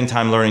you're spending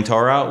time learning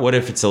Torah, what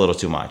if it's a little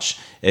too much?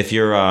 If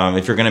you're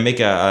going to make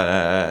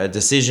a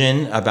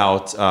decision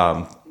about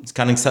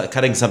cutting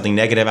something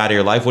negative out of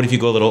your life, what if you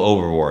go a little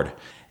overboard?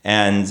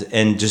 And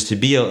just to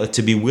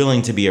be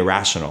willing to be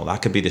irrational,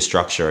 that could be the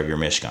structure of your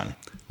Mishkan.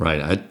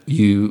 Right.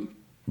 You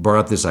brought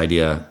up this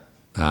idea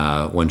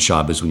one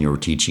Shabbos when you were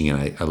teaching,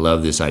 and I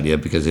love this idea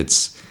because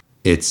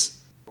it's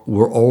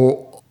we're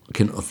all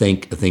can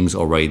think of things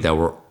already that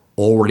we're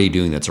already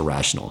doing that's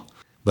irrational,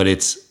 but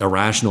it's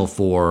irrational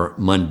for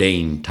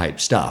mundane type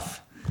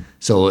stuff.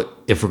 So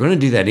if we're going to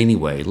do that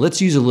anyway,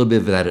 let's use a little bit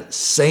of that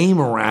same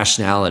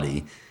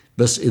irrationality,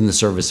 but in the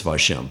service of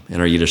Hashem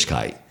and our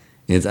Yiddishkeit.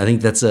 And I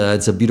think it's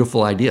a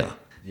beautiful idea.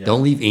 Yeah.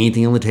 Don't leave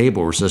anything on the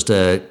table. We're supposed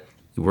to,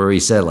 where he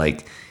said,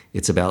 like,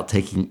 it's about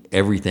taking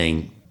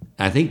everything.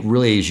 I think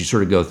really as you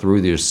sort of go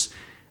through this,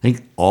 I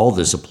think all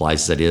this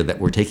applies to this idea that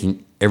we're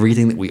taking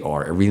everything that we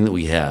are, everything that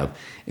we have,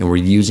 and we're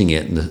using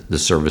it in the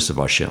service of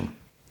Hashem.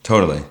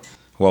 Totally.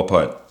 Well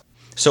put.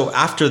 So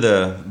after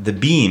the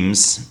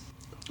beams,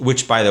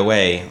 which, by the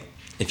way,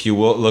 if you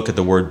will look at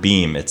the word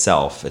beam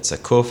itself, it's a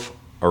kuf,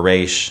 a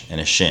resh,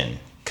 and a shin.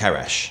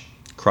 Karesh.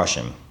 Crush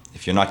him.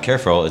 If you're not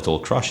careful, it will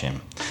crush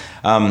him.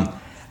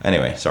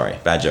 Anyway, sorry,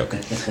 bad joke.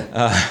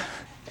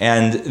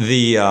 And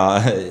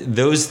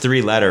those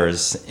three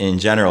letters in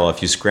general,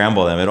 if you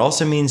scramble them, it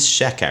also means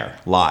sheker,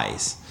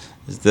 lies.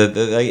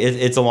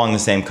 It's along the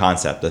same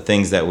concept, the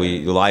things that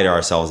we lie to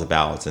ourselves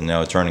about,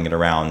 and turning it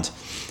around,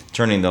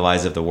 turning the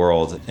lies of the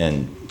world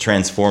and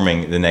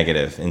transforming the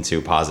negative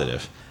into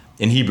positive.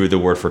 In Hebrew, the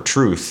word for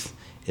truth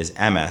is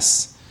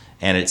emes,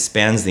 and it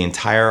spans the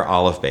entire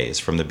Aleph Beis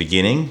from the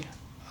beginning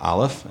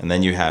Aleph, and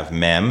then you have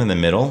Mem in the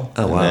middle,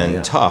 and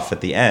then Taf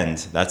at the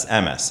end. That's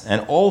Emes.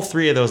 And all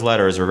three of those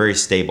letters are very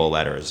stable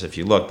letters. If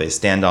you look, they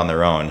stand on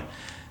their own.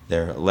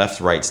 They're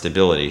left-right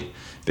stability,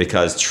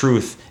 because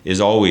truth is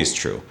always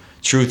true.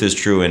 Truth is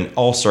true in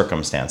all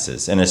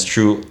circumstances, and it's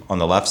true on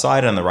the left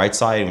side and on the right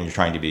side when you're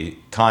trying to be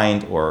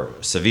kind or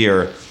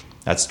severe.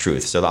 That's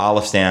truth. So the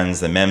Aleph stands,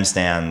 the Mem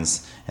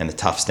stands, and the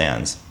Taf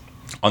stands.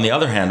 On the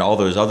other hand, all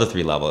those other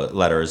three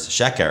letters,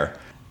 Sheker,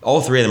 all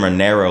three of them are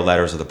narrow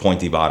letters with a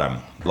pointy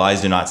bottom.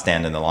 Lies do not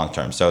stand in the long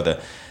term. So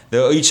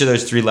each of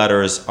those three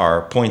letters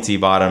are pointy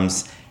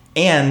bottoms,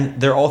 and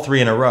they're all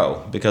three in a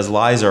row, because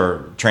lies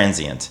are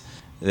transient.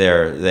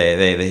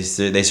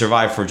 They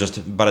survive for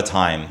just but a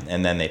time,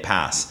 and then they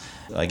pass.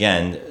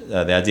 Again,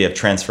 the idea of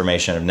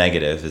transformation of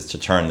negative is to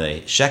turn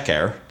the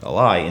sheker, the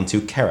lie, into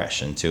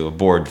keresh, into a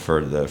board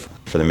for the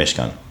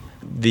Mishkan.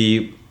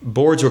 The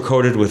boards were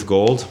coated with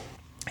gold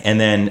and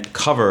then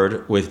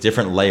covered with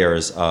different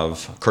layers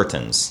of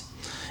curtains.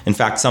 In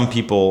fact, some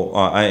people,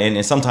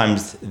 and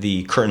sometimes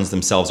the curtains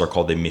themselves are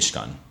called the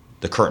Mishkan,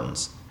 the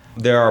curtains.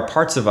 There are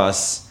parts of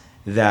us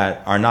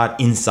that are not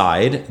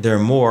inside, they're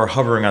more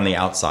hovering on the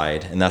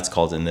outside, and that's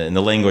called, in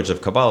the language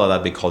of Kabbalah,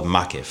 that'd be called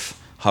makif,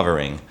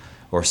 hovering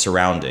or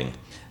surrounding.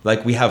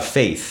 Like we have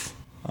faith,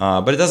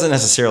 but it doesn't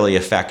necessarily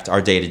affect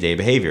our day-to-day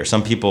behavior.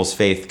 Some people's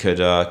faith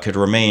could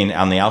remain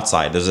on the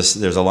outside.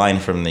 There's a line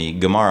from the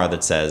Gemara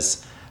that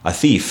says, a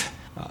thief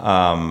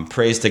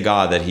prays to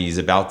God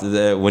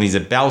that when he's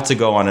about to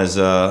go on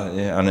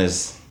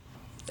his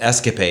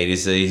escapade,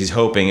 he's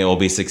hoping it will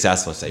be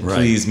successful. Say,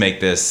 please make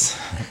this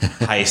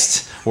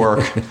heist work.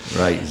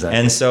 Right, exactly.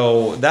 And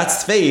so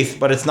that's faith,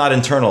 but it's not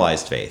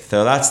internalized faith.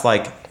 So that's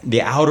like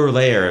the outer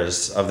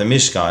layers of the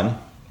Mishkan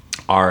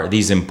are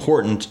these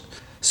important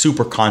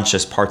super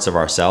conscious parts of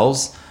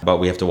ourselves, but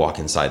we have to walk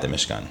inside the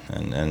Mishkan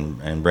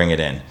and bring it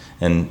in.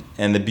 And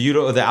the beauty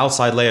of the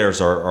outside layers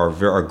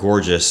are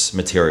gorgeous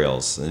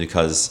materials,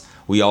 because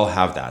we all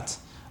have that.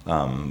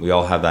 We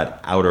all have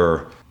that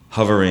outer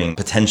hovering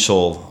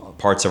potential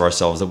parts of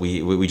ourselves that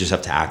we just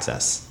have to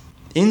access.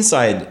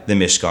 Inside the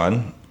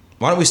Mishkan,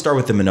 why don't we start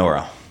with the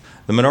menorah?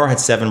 The menorah had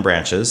 7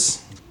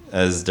 branches,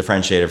 as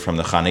differentiated from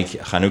the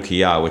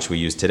Chanukiah, which we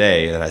use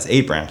today, that has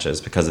 8 branches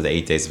because of the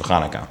 8 days of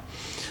Hanukkah.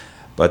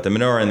 But the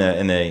menorah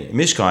in the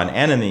Mishkan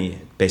and in the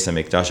Beis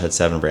HaMikdash had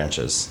 7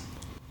 branches.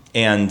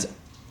 And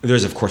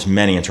there's, of course,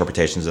 many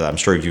interpretations of that. I'm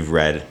sure you've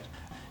read.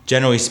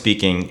 Generally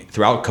speaking,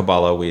 throughout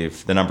Kabbalah,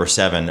 we've the number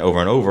 7 over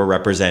and over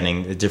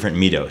representing the different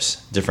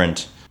midos,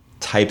 different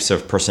types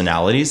of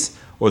personalities,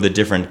 or the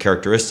different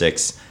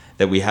characteristics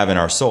that we have in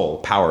our soul,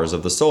 powers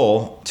of the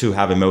soul, to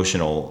have the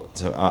emotional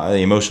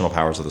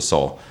powers of the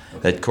soul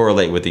that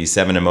correlate with these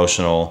 7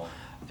 emotional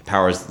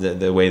powers,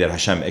 the way that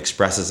Hashem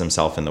expresses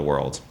himself in the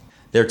world.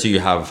 There too you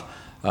have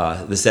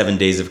the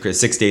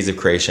 6 days of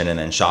creation, and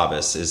then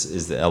Shabbos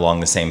is along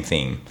the same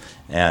theme.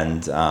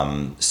 And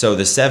so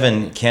the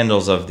 7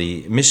 candles of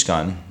the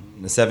Mishkan,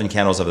 the 7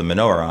 candles of the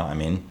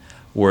menorah,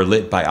 were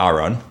lit by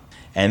Aaron.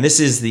 And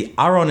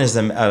Aaron is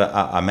a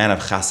man of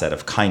chesed,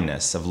 of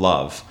kindness, of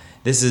love.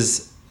 This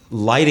is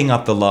lighting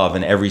up the love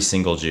in every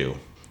single Jew.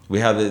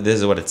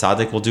 This is what a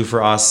tzaddik will do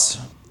for us,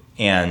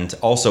 and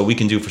also we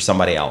can do for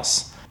somebody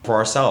else, for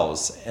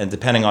ourselves, and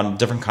depending on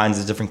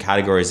different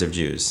categories of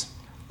Jews.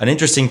 An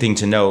interesting thing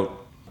to note,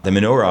 the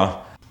menorah,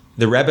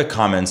 the Rebbe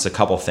comments a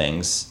couple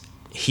things.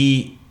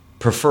 He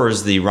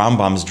prefers the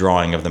Rambam's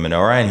drawing of the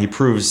menorah, and he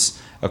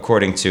proves,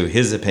 according to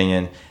his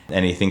opinion,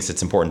 and he thinks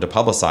it's important to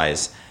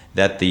publicize,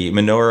 that the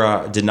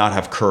menorah did not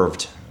have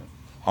curved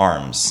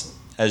arms,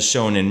 as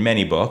shown in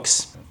many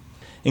books,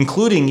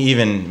 including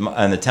even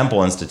in the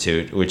Temple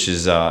Institute, which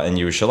is in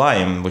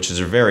Yerushalayim, which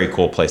is a very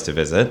cool place to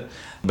visit.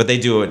 But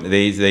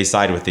they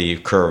side with the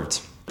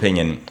curved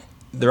opinion.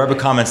 The Rebbe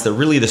comments that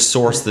really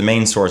the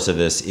main source of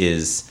this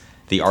is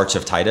the Arch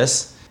of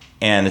Titus,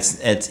 and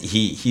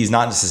he's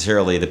not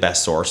necessarily the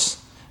best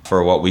source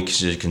for what we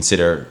should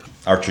consider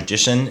our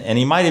tradition, and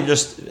he might have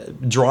just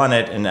drawn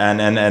it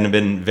and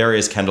been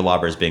various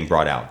candelabras being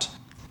brought out.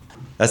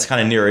 That's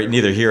kind of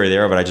neither here or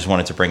there, but I just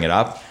wanted to bring it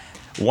up.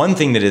 One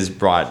thing that is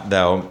brought,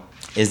 though,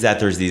 is that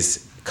there's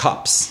these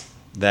cups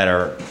that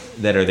are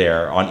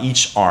there on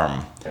each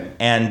arm.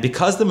 And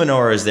because the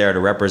menorah is there to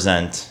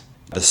represent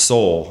the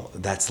soul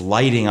that's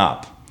lighting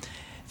up,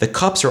 the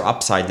cups are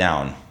upside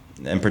down.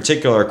 In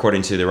particular,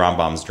 according to the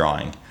Rambam's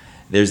drawing,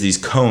 there's these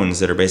cones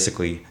that are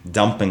basically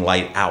dumping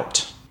light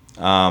out.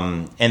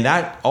 And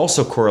that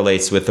also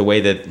correlates with the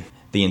way that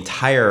the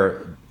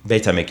entire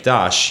Beit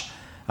HaMikdash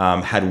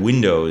had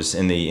windows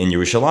in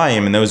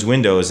Yerushalayim, and those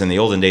windows in the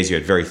olden days you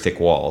had very thick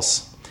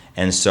walls,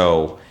 and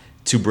so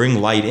to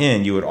bring light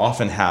in you would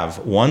often have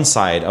one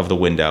side of the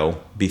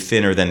window be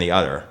thinner than the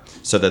other,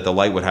 so that the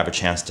light would have a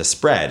chance to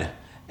spread.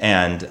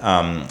 And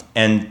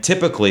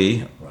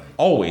typically,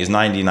 always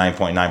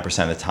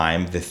 99.9% of the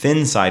time, the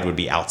thin side would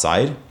be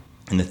outside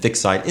and the thick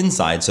side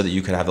inside, so that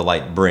you could have the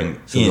light bring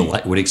in. So the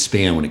light would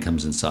expand when it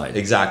comes inside.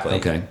 Exactly.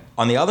 Okay.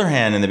 On the other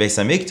hand, in the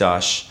Beis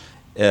HaMikdash,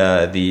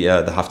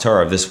 the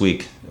Haftarah of this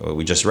week,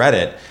 we just read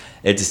it,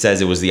 it says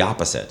it was the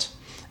opposite.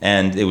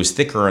 And it was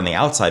thicker on the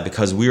outside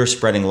because we were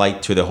spreading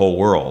light to the whole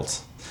world.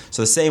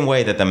 So the same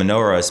way that the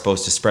menorah is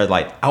supposed to spread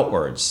light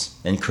outwards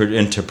and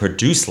to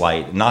produce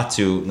light, not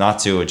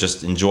to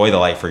just enjoy the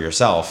light for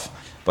yourself,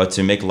 but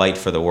to make light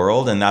for the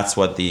world. And that's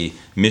what the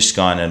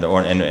Mishkan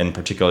and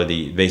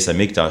particularly the Beis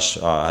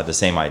HaMikdash had the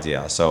same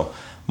idea. So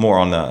more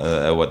on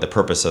the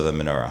purpose of the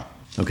menorah.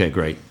 Okay,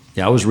 great.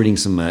 Yeah, I was reading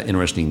some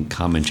interesting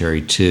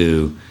commentary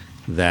too,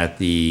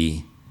 that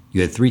you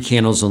had 3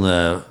 candles on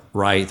the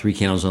right, 3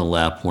 candles on the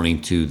left,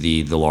 pointing to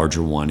the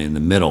larger one in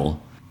the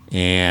middle,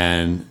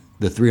 and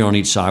the 3 on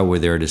each side were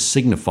there to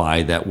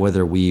signify that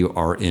whether we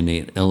are in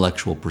an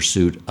intellectual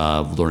pursuit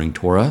of learning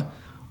Torah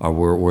or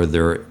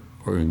we're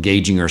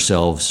engaging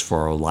ourselves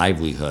for our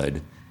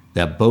livelihood,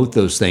 that both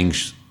those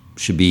things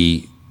should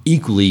be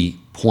equally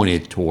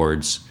pointed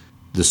towards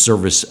the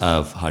service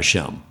of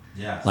Hashem.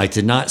 Yeah. Like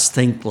to not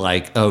think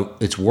like, oh,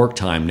 it's work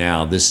time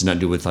now. This is not to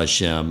do with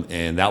Hashem,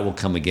 and that will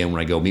come again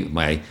when I go meet with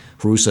my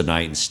Harusa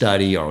night and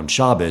study or on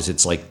Shabbos.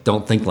 It's like,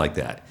 don't think like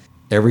that.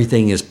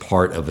 Everything is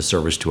part of a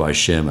service to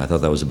Hashem. I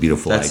thought that was a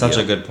beautiful idea. That's such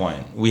a good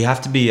point. We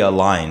have to be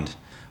aligned.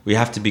 We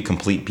have to be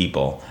complete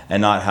people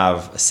and not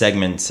have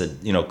segments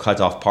that, cut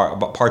off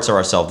parts of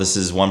ourselves. This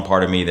is one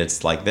part of me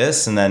that's like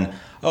this, and then,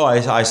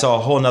 I saw a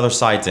whole other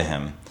side to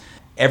him.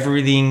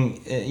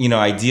 Everything,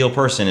 ideal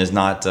person is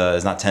not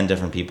 10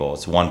 different people.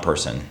 It's one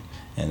person,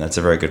 and that's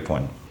a very good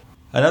point.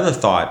 Another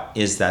thought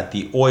is that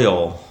the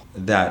oil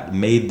that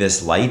made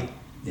this light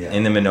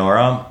in the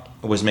menorah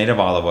was made of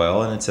olive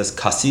oil, and it says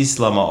kasis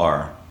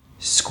lama'ar,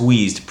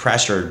 squeezed,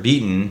 pressured,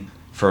 beaten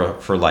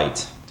for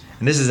light.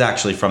 And this is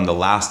actually from the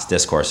last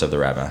discourse of the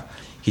Rebbe.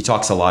 He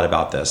talks a lot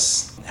about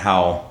this,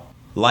 how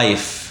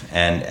life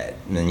and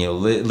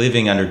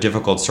living under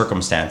difficult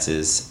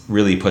circumstances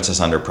really puts us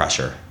under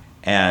pressure.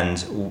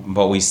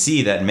 But we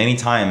see that many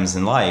times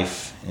in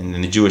life, in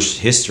the Jewish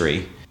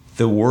history,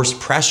 the toughest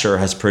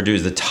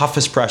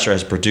pressure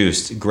has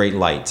produced great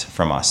light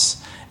from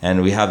us.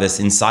 And we have this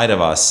inside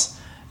of us,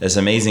 this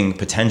amazing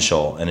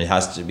potential, and it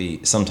has to be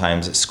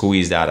sometimes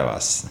squeezed out of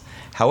us.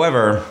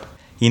 However,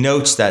 he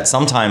notes that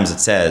sometimes it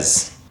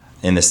says,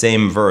 in the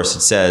same verse,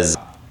 it says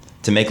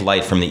to make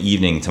light from the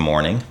evening to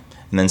morning.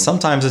 And then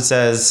sometimes it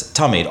says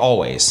tamid,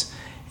 always.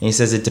 And he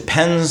says it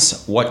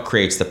depends what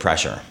creates the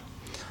pressure.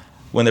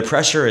 When the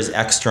pressure is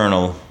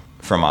external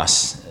from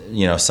us,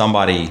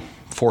 somebody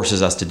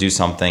forces us to do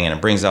something and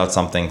it brings out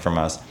something from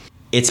us,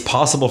 it's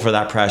possible for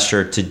that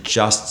pressure to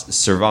just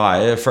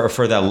survive,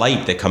 for that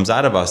light that comes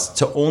out of us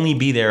to only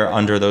be there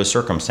under those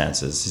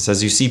circumstances. He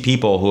says you see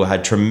people who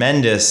had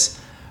tremendous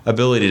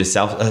ability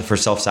for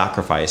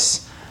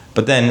self-sacrifice,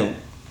 but then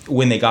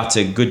when they got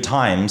to good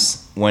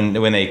times, when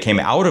they came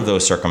out of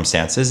those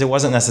circumstances, it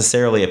wasn't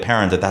necessarily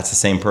apparent that that's the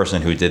same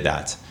person who did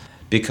that.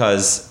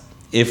 Because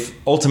if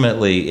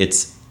ultimately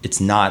it's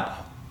not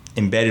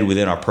embedded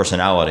within our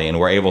personality and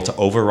we're able to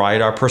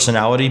override our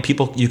personality,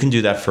 you can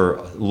do that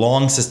for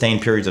long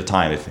sustained periods of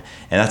time, and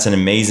that's an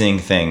amazing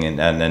thing,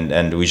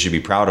 and we should be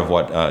proud of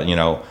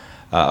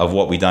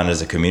what we've done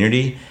as a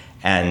community.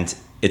 And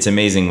it's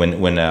amazing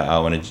when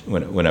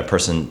a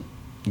person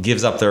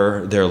gives up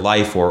their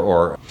life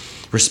or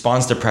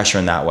responds to pressure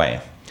in that way.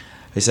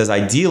 He says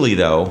ideally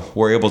though,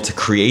 we're able to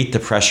create the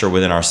pressure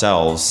within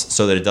ourselves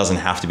so that it doesn't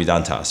have to be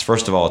done to us.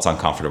 First of all, it's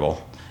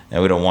uncomfortable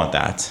and we don't want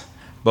that.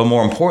 But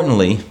more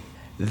importantly,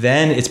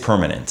 then it's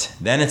permanent.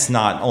 Then it's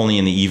not only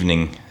in the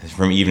evening,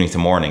 from evening to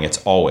morning,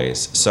 it's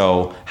always.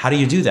 So how do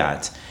you do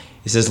that?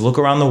 He says, look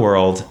around the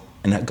world,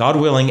 and God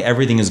willing,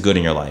 everything is good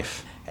in your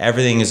life.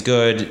 Everything is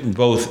good,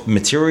 both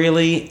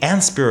materially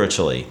and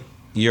spiritually.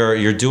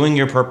 You're doing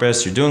your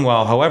purpose, you're doing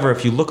well. However,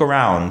 if you look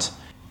around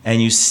and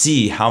you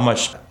see how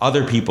much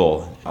other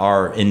people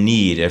are in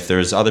need, if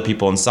there's other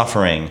people in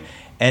suffering,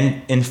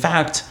 and in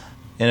fact,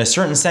 in a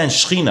certain sense,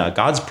 Shechina,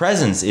 God's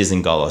presence is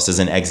in Galus, is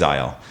in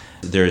exile.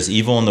 There's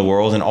evil in the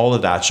world, and all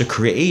of that should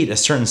create a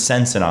certain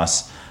sense in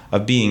us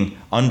of being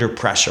under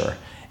pressure.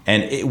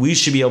 And we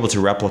should be able to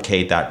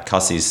replicate that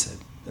kasis,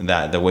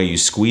 that the way you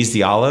squeeze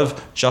the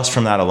olive, just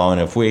from that alone.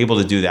 If we're able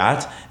to do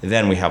that,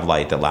 then we have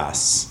light that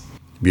lasts.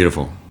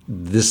 Beautiful.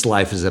 This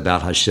life is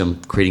about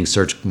Hashem creating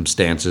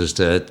circumstances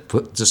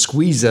to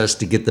squeeze us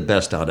to get the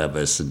best out of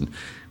us. And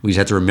we just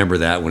have to remember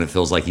that when it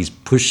feels like he's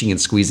pushing and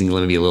squeezing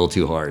maybe a little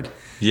too hard.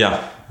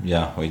 Yeah,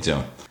 we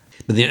do.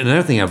 But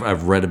another thing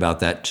I've read about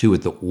that too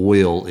with the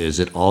oil is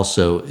it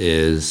also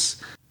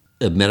is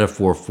a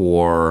metaphor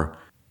for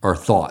our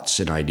thoughts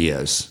and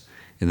ideas,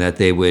 and that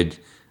the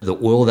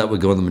oil that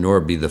would go in the menorah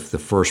would be the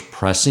first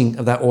pressing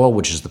of that oil,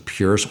 which is the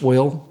purest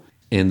oil,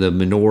 and the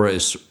menorah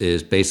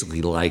is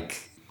basically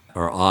like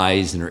our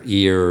eyes and our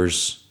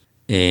ears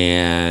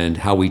and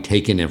how we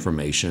take in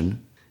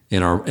information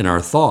and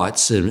our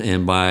thoughts,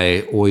 and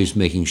by always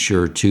making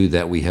sure too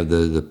that we have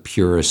the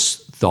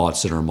purest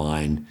thoughts in our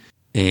mind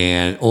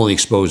and only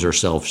expose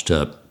ourselves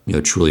to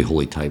truly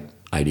holy type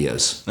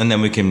ideas. And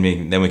then we can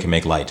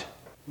make light.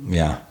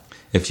 Yeah.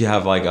 If you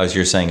have, like as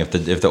you're saying, if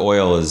the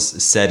oil is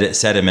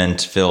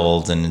sediment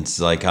filled and it's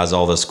like has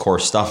all this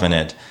coarse stuff in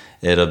it,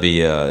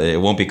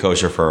 it won't be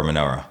kosher for a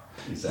menorah.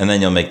 Exactly. And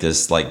then you'll make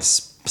this like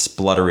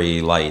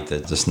spluttery light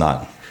that's just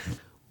not.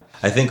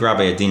 I think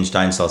Rabbi Dean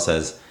Steinsaltz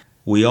says,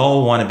 we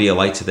all want to be a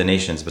light to the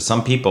nations, but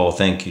some people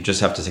think you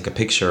just have to take a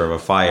picture of a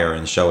fire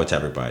and show it to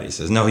everybody. He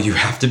says, no, you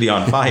have to be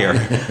on fire.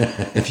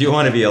 If you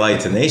want to be a light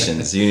to the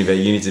nations, you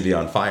need to be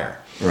on fire.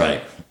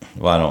 Right.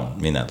 Well, I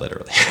don't mean that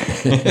literally.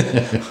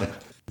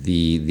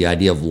 The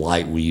idea of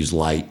light, we use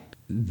light.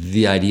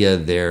 The idea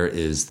there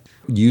is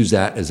use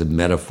that as a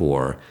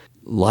metaphor.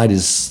 Light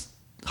is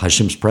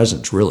Hashem's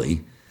presence,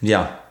 really.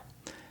 Yeah.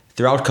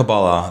 Throughout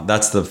Kabbalah,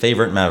 that's the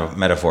favorite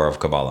metaphor of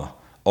Kabbalah.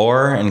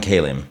 Or and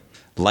Kalim.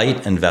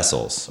 Light and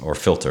vessels or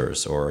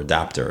filters or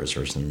adapters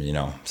or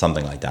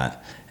something like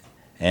that.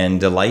 And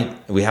the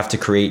light, we have to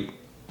create,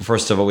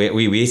 first of all,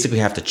 we basically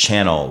have to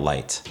channel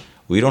light.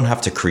 We don't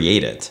have to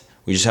create it.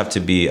 We just have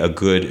to be a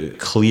good,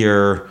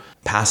 clear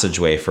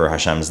passageway for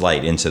Hashem's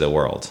light into the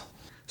world.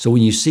 So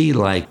when you see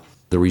like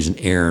the reason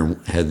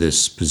Aaron had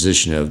this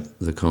position of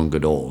the Kohen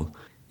Gadol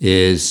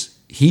is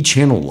he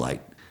channeled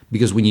light.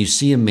 Because when you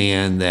see a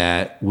man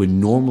that would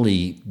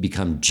normally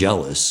become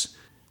jealous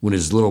when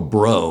his little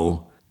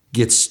bro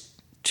gets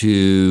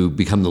to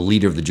become the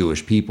leader of the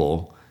Jewish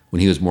people when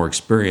he was more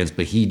experienced,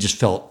 but he just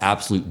felt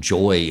absolute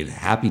joy and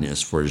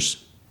happiness for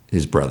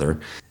his brother.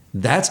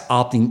 That's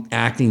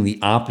acting the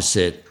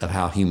opposite of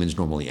how humans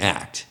normally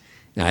act.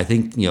 And I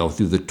think,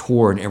 through the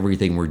Torah and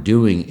everything we're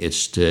doing,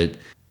 it's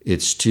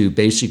to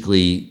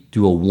basically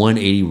do a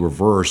 180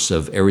 reverse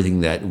of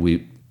everything that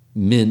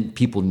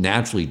people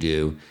naturally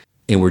do.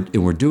 And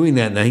we're doing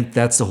that, and I think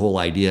that's the whole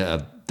idea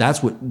of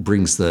that's what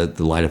brings the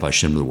light of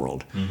Hashem to the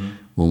world. Mm-hmm.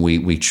 When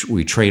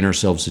we train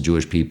ourselves, the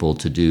Jewish people,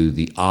 to do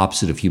the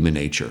opposite of human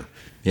nature.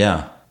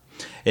 Yeah.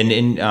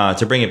 And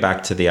to bring it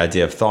back to the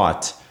idea of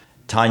thought,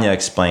 Tanya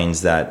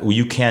explains that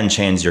you can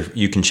change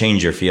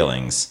your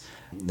feelings,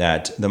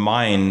 that the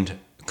mind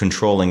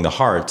controlling the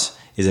heart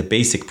is a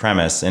basic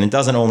premise. And it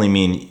doesn't only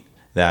mean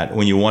that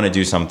when you want to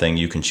do something,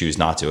 you can choose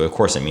not to. Of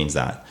course, it means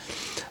that.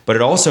 But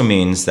it also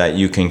means that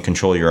you can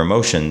control your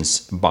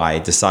emotions by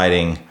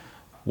deciding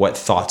what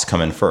thoughts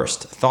come in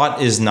first. Thought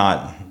is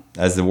not,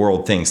 as the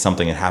world thinks,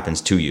 something that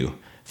happens to you.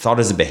 Thought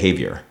is a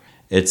behavior.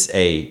 It's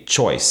a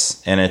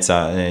choice, and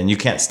and you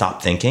can't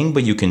stop thinking,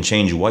 but you can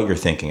change what you're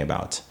thinking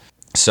about.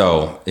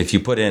 So if you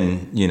put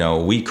in,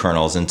 wheat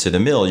kernels into the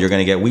mill, you're going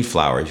to get wheat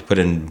flour. If you put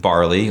in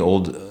barley,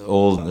 old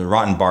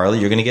rotten barley,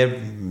 you're going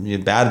to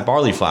get bad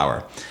barley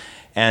flour.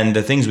 And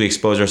the things we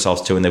expose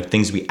ourselves to and the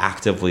things we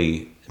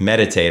actively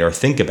meditate or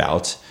think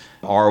about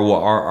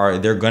are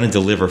they're going to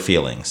deliver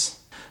feelings.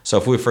 So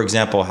if we, for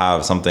example,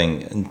 have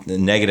something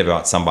negative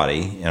about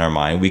somebody in our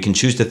mind, we can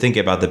choose to think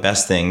about the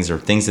best things or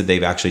things that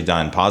they've actually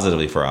done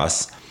positively for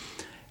us,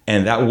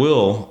 and that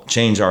will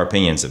change our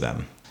opinions of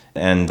them.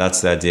 And that's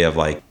the idea of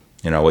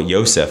what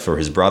Yosef or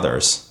his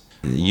brothers.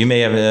 You may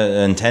have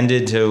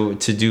intended to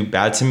do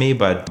bad to me,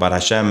 but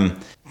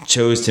Hashem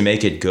chose to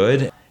make it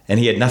good, and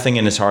he had nothing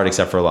in his heart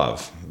except for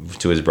love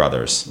to his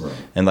brothers. Right.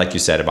 And like you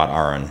said about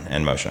Aaron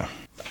and Moshe.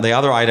 The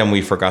other item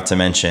we forgot to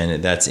mention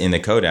that's in the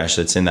Kodesh,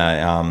 that's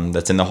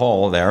in the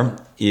hall there,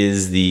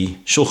 is the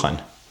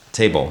shulchan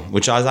table,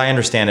 which, as I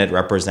understand it,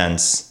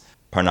 represents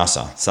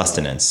parnasa,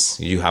 sustenance.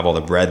 You have all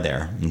the bread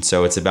there, and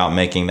so it's about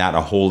making that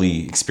a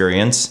holy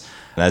experience.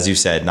 And as you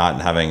said,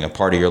 not having a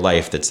part of your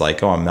life that's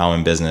like, I'm now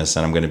in business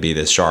and I'm going to be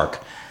this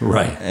shark,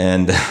 right?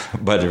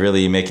 But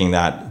really making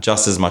that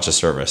just as much a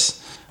service.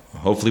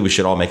 Hopefully, we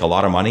should all make a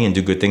lot of money and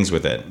do good things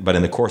with it. But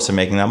in the course of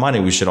making that money,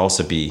 we should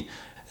also be.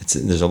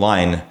 There's a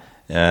line.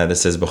 That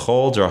says,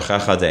 B'chol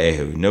drachecha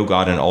de'ehu, know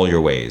God in all your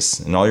ways.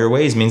 In all your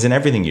ways means in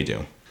everything you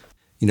do.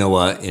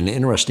 An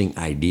interesting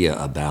idea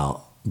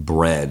about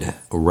bread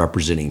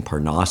representing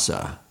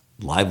parnasa,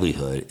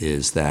 livelihood,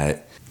 is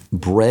that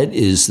bread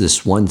is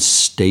this one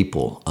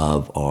staple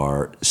of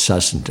our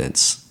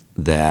sustenance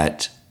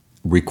that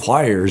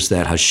requires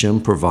that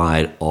Hashem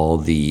provide all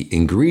the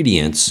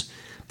ingredients,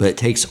 but it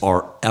takes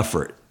our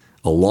effort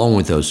along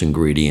with those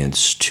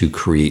ingredients to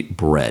create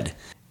bread.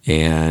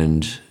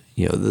 And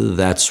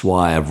that's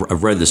why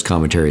I've read this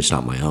commentary. It's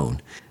not my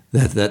own.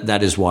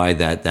 That is why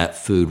that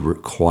food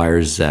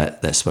requires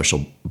that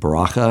special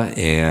bracha,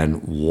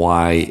 and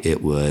why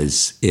it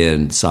was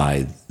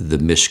inside the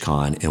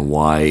Mishkan, and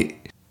why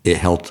it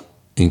helped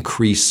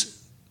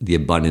increase the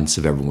abundance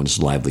of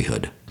everyone's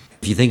livelihood.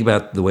 If you think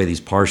about the way these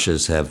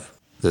parshas have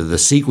the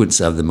sequence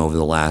of them over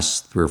the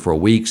last 3 or 4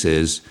 weeks,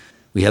 is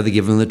we have the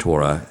giving of the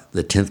Torah,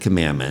 the 10th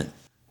commandment,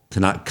 to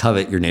not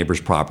covet your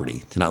neighbor's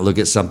property, to not look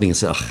at something and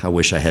say, I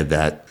wish I had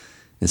that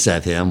instead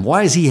of him.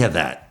 Why does he have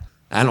that?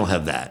 I don't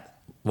have that.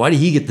 Why did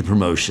he get the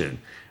promotion?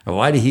 Or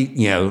why did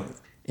he,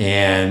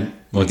 and...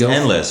 Well, it's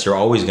endless. You're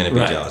always going to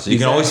be jealous. You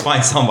can always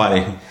find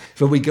somebody.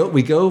 But we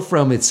go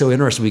from, it's so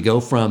interesting, we go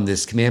from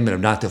this commandment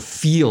of not to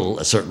feel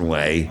a certain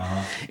way,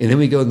 and then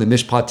we go in the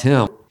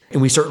mishpatim,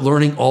 and we start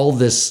learning all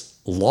this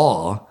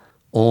law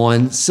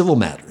on civil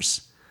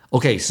matters.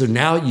 Okay, so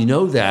now you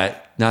know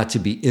that not to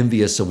be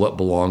envious of what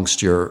belongs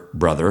to your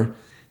brother.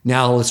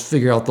 Now let's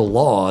figure out the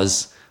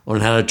laws on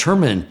how to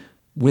determine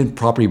when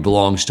property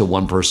belongs to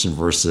one person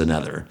versus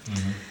another.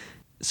 Mm-hmm.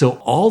 So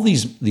all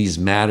these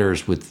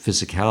matters with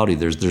physicality,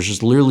 there's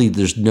just literally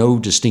there's no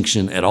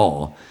distinction at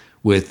all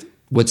with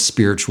what's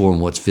spiritual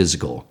and what's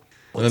physical.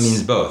 Well, it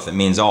means both. It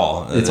means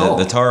all. It's all.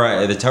 The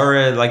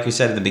Torah, like we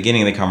said at the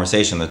beginning of the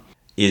conversation,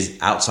 is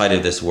outside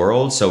of this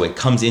world, so it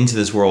comes into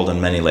this world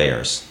in many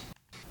layers.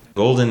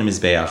 Golden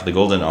Mizbeach, the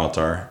golden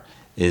altar,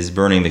 is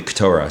burning the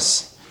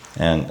Ketores.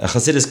 And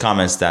Chassidus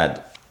comments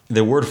that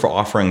the word for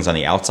offerings on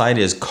the outside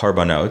is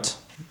karbanot,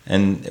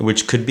 and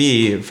which could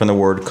be from the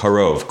word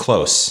karov,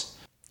 close.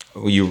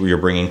 You're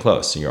bringing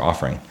close, you're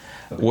offering.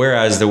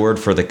 Whereas the word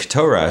for the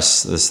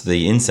Ketores,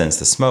 the incense,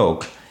 the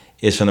smoke,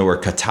 is from the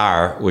word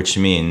katar, which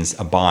means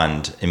a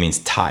bond. It means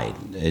tied.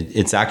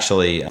 It's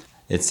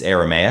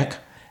Aramaic,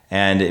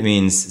 and it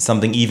means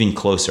something even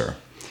closer.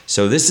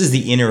 So this is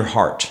the inner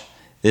heart.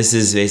 This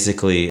is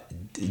basically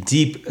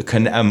deep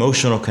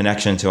emotional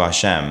connection to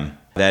Hashem.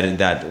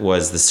 That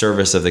was the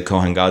service of the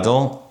Kohen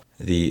Gadol,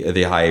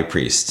 the high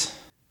priest.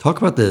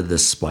 Talk about the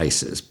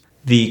spices.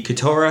 The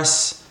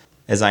Ketores,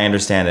 as I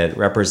understand it,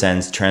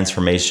 represents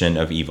transformation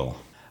of evil.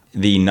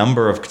 The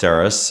number of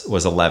Ketores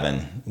was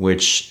 11,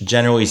 which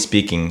generally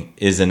speaking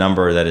is a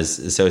number that is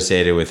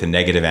associated with a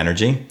negative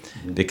energy,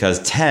 because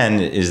 10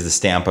 is the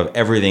stamp of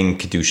everything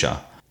Kedusha,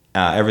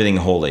 everything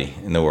holy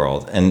in the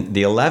world. And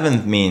the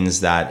 11th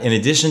means that in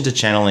addition to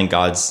channeling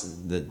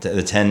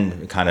the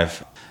 10 kind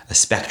of a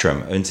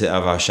spectrum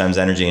of Hashem's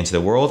energy into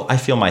the world, I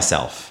feel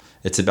myself.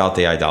 It's about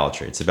the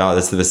idolatry. It's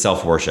the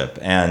self-worship.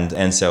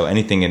 And so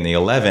anything in the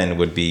 11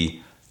 would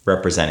be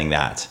representing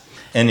that.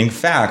 And in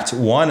fact,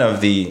 one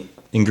of the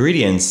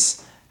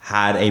ingredients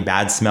had a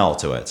bad smell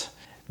to it.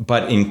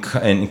 But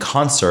in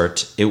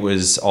concert, it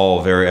was all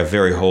a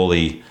very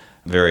holy,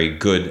 very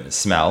good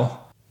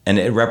smell. And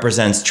it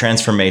represents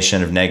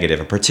transformation of negative,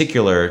 in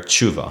particular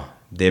tshuva,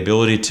 the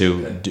ability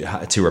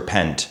to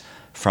repent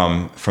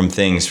from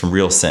things, from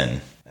real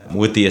sin,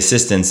 with the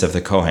assistance of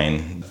the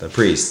Kohen, the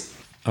priest.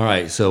 All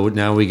right, so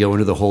now we go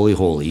into the Holy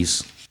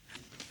Holies.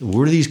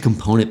 What are these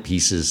component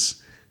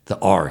pieces? The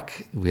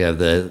Ark. We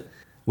have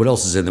what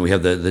else is in there? We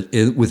have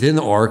within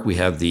the Ark, we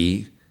have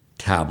the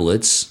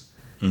tablets.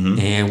 Mm-hmm.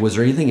 And was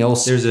there anything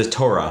else? There's a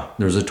Torah.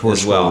 There's a Torah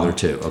scroll there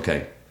too.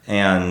 Okay.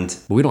 And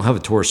we don't have a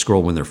Torah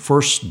scroll when they're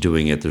first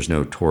doing it. There's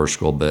no Torah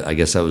scroll, but I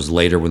guess that was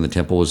later when the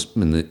temple was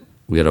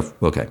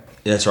okay.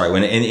 That's right,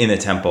 when in the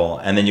temple.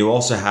 And then you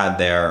also had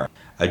there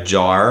a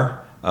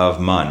jar of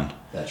mun.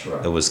 That's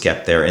right. That was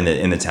kept there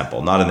in the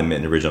temple, not in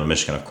the original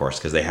Mishkan, of course,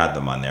 because they had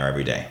the mun there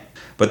every day.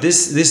 But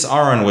this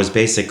Aron was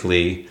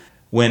basically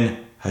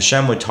when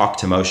Hashem would talk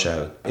to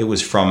Moshe, it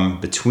was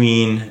from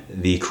between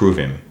the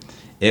Kruvim.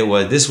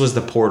 This was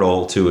the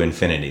portal to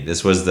infinity.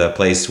 This was the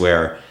place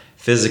where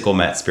physical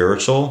met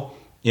spiritual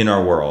in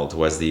our world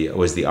was the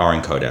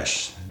Aron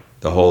Kodesh,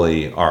 the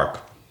holy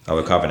ark of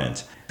a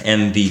covenant.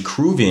 And the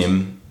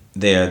Kruvim,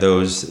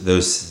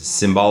 those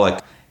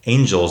symbolic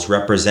angels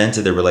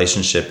represented the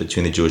relationship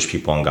between the Jewish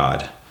people and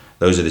God.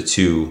 Those are the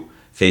two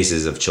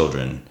faces of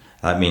children.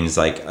 That means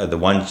like the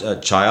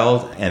one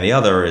child, and the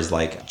other is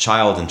like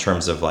child in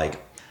terms of like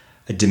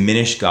a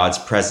diminished God's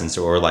presence,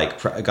 or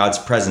like God's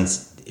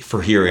presence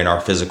for here in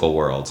our physical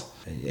world,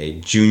 a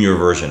junior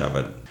version of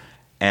it.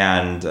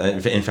 And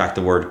in fact,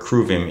 the word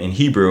kruvim in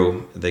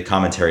Hebrew, the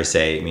commentaries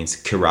say it means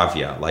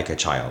kiravia, like a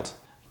child.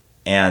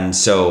 And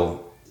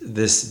so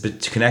this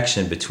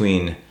connection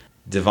between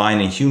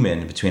divine and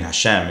human, between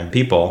Hashem and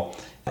people,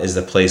 is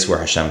the place where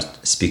Hashem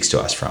speaks to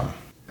us from.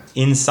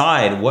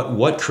 Inside,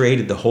 what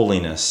created the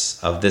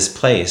holiness of this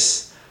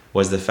place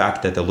was the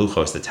fact that the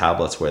luchos, the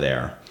tablets, were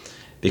there.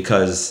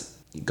 Because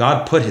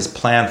God put his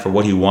plan for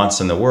what he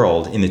wants in the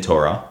world in the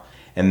Torah,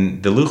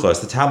 and the luchos,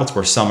 the tablets,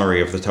 were a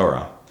summary of the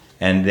Torah.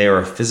 And they are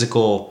a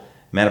physical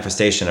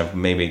manifestation of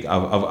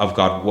of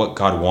God, what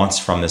God wants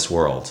from this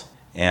world.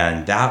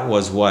 And that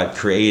was what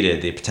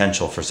created the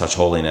potential for such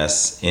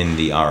holiness in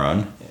the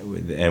Aron,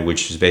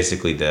 which is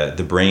basically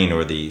the brain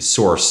or the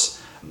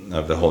source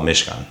of the whole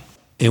Mishkan.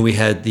 And we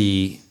had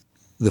the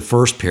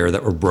first pair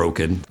that were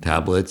broken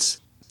tablets,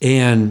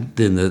 and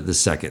then the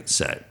second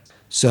set.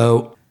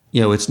 So,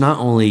 it's not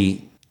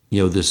only,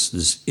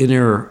 this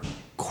inner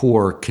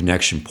core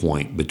connection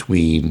point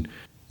between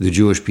the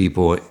Jewish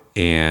people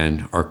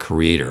and our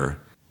Creator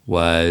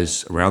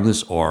was around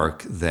this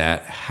ark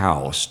that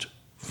housed,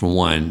 for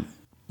one,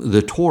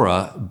 the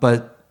Torah,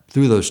 but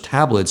through those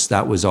tablets,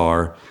 that was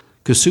our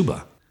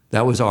kesubah.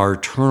 That was our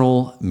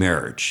eternal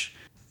marriage.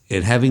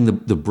 And having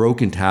the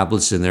broken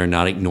tablets in there,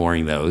 not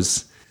ignoring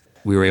those,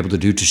 we were able to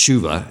do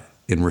teshuvah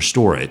and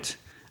restore it.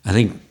 I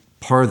think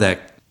part of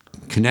that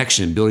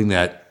connection, building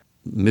that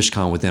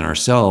Mishkan within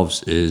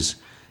ourselves, is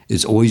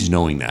always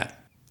knowing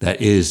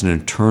that is an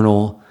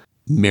eternal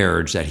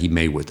marriage that he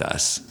made with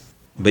us.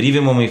 But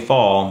even when we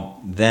fall,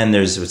 then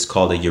there's what's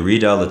called a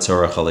yerida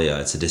l'tzorach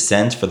aliyah. It's a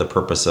descent for the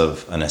purpose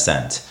of an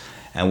ascent.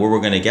 And where we're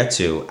going to get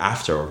to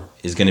after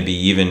is going to be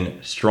even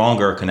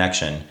stronger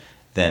connection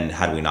than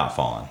had we not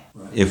fallen,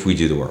 if we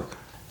do the work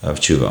of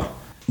tshuva.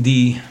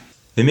 The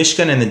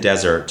Mishkan in the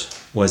desert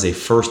was a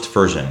first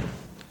version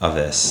of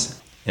this.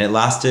 And it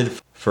lasted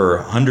for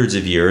hundreds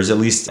of years. At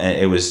least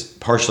it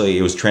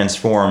was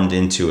transformed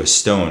into a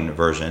stone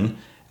version,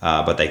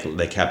 but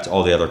they kept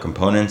all the other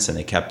components, and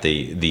they kept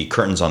the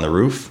curtains on the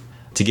roof.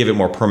 To give it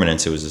more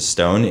permanence, it was a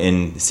stone.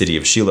 In the city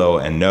of Shiloh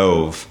and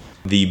Nov,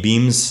 the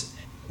beams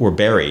were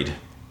buried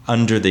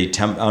under the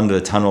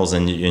tunnels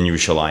in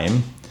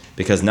Yerushalayim,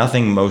 because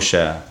nothing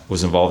Moshe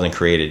was involved in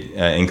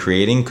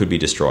creating could be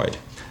destroyed.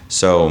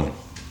 So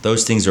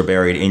those things are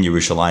buried in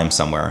Yerushalayim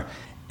somewhere.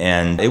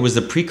 And it was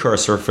the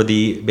precursor for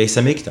the Beis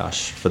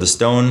HaMikdash, for the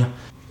stone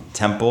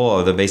temple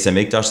of the Beis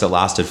HaMikdash that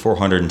lasted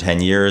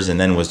 410 years and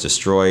then was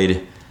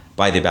destroyed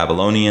by the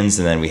Babylonians.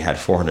 And then we had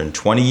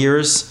 420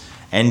 years,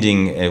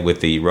 ending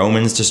with the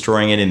Romans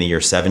destroying it in the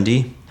year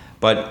 70.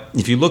 But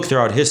if you look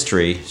throughout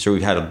history, so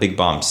we've had big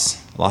bumps,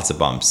 lots of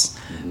bumps.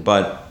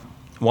 But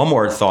one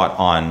more thought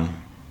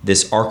on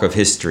this arc of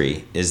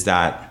history is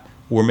that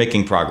we're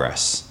making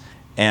progress.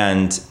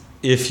 And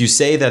if you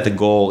say that the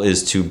goal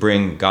is to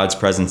bring God's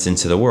presence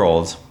into the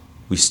world,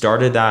 we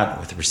started that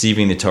with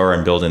receiving the Torah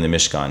and building the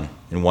Mishkan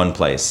in one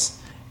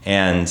place.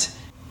 And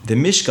the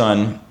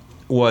Mishkan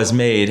was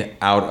made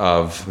out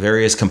of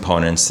various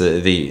components.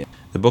 The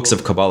books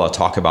of Kabbalah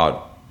talk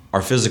about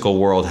our physical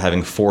world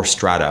having 4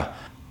 strata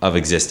of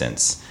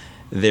existence.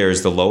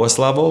 There's the lowest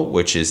level,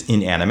 which is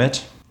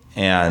inanimate,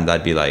 and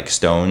that'd be like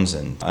stones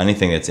and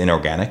anything that's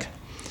inorganic.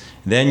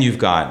 Then you've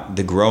got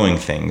the growing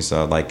things,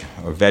 like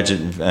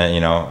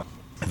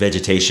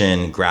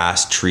vegetation,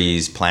 grass,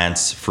 trees,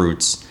 plants,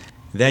 fruits.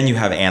 Then you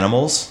have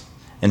animals,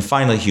 and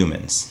finally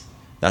humans.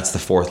 That's the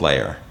 4th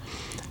layer.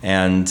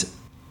 And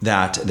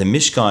that the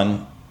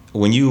Mishkan,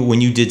 when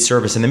you did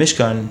service in the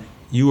Mishkan,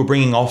 you were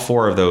bringing all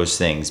 4 of those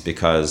things,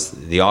 because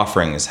the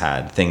offerings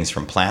had things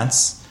from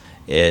plants,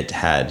 it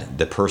had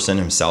the person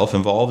himself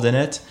involved in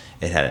it,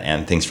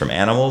 and things from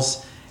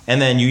animals,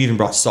 and then you even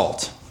brought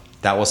salt.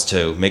 That was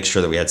to make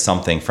sure that we had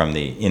something from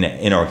the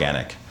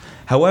inorganic.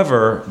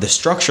 However, the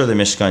structure of the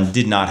Mishkan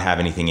did not have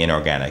anything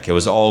inorganic. It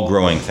was all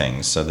growing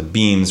things. So the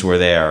beams were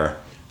there.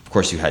 Of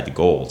course, you had the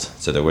gold,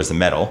 so there was the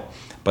metal.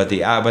 But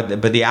the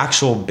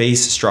actual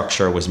base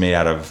structure was made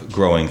out of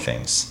growing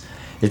things.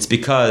 It's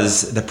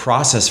because the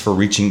process for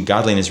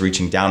godliness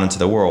reaching down into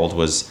the world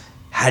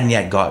hadn't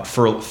yet got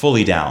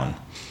fully down.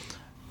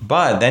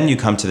 But then you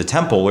come to the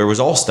temple, where it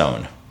was all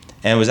stone,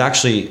 and it was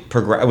actually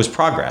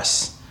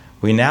progress.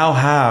 We now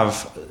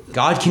have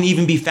God can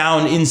even be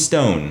found in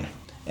stone.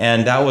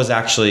 And that was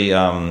actually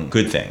a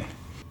good thing.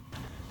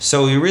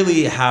 So we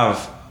really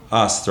have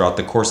us throughout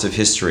the course of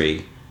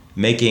history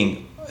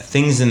making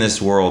things in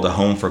this world a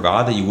home for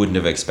God that you wouldn't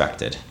have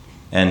expected.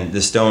 And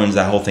the stones,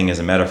 that whole thing is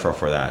a metaphor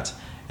for that.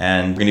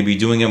 And we're going to be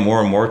doing it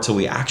more and more till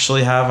we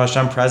actually have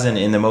Hashem present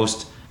in the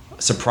most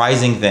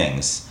surprising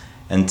things,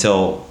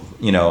 until,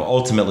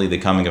 ultimately the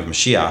coming of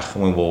Mashiach,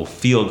 when we'll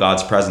feel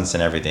God's presence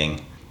in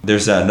everything.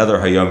 There's another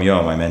Hayom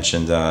Yom. I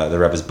mentioned the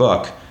Rebbe's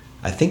book.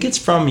 I think it's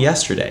from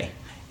yesterday.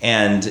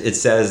 And it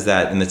says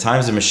that in the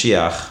times of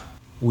Mashiach,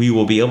 we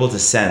will be able to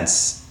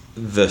sense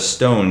the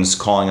stones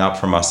calling out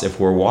from us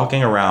if we're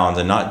walking around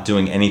and not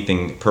doing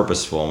anything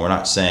purposeful, and we're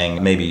not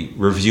saying, maybe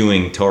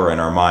reviewing Torah in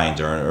our mind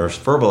or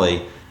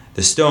verbally.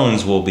 The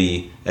stones will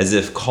be as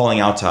if calling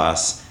out to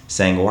us,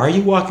 saying, "Why are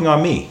you walking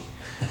on me?"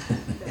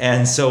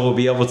 And so we'll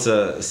be able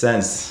to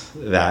sense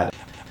that.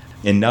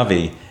 In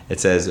Navi, it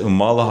says,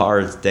 "Umalah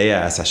haaretz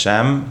deya es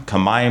Hashem,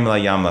 kamayim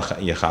layam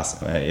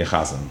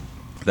yechazim,"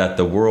 that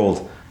the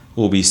world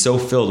will be so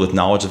filled with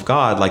knowledge of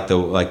God,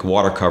 like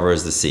water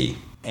covers the sea,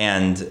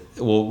 and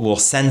we'll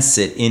sense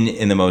it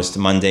in the most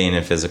mundane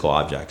and physical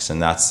objects,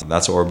 and that's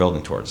what we're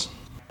building towards.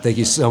 Thank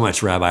you so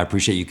much, Rabbi. I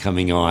appreciate you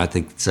coming on. I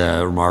think it's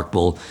a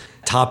remarkable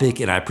topic,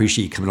 and I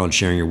appreciate you coming on and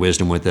sharing your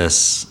wisdom with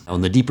us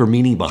on the deeper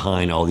meaning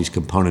behind all these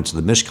components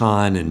of the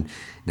Mishkan, and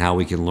how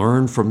we can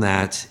learn from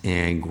that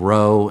and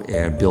grow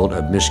and build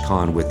a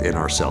Mishkan within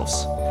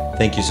ourselves.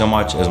 Thank you so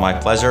much. It was my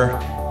pleasure.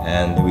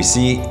 And we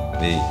see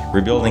the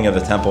rebuilding of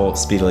the temple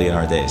speedily in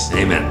our days.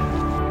 Amen.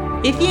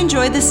 If you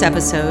enjoyed this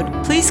episode,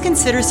 please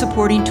consider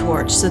supporting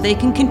Torch so they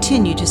can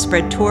continue to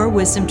spread Torah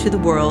wisdom to the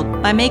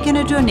world by making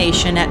a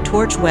donation at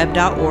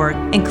torchweb.org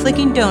and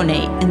clicking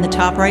donate in the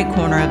top right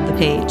corner of the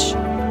page.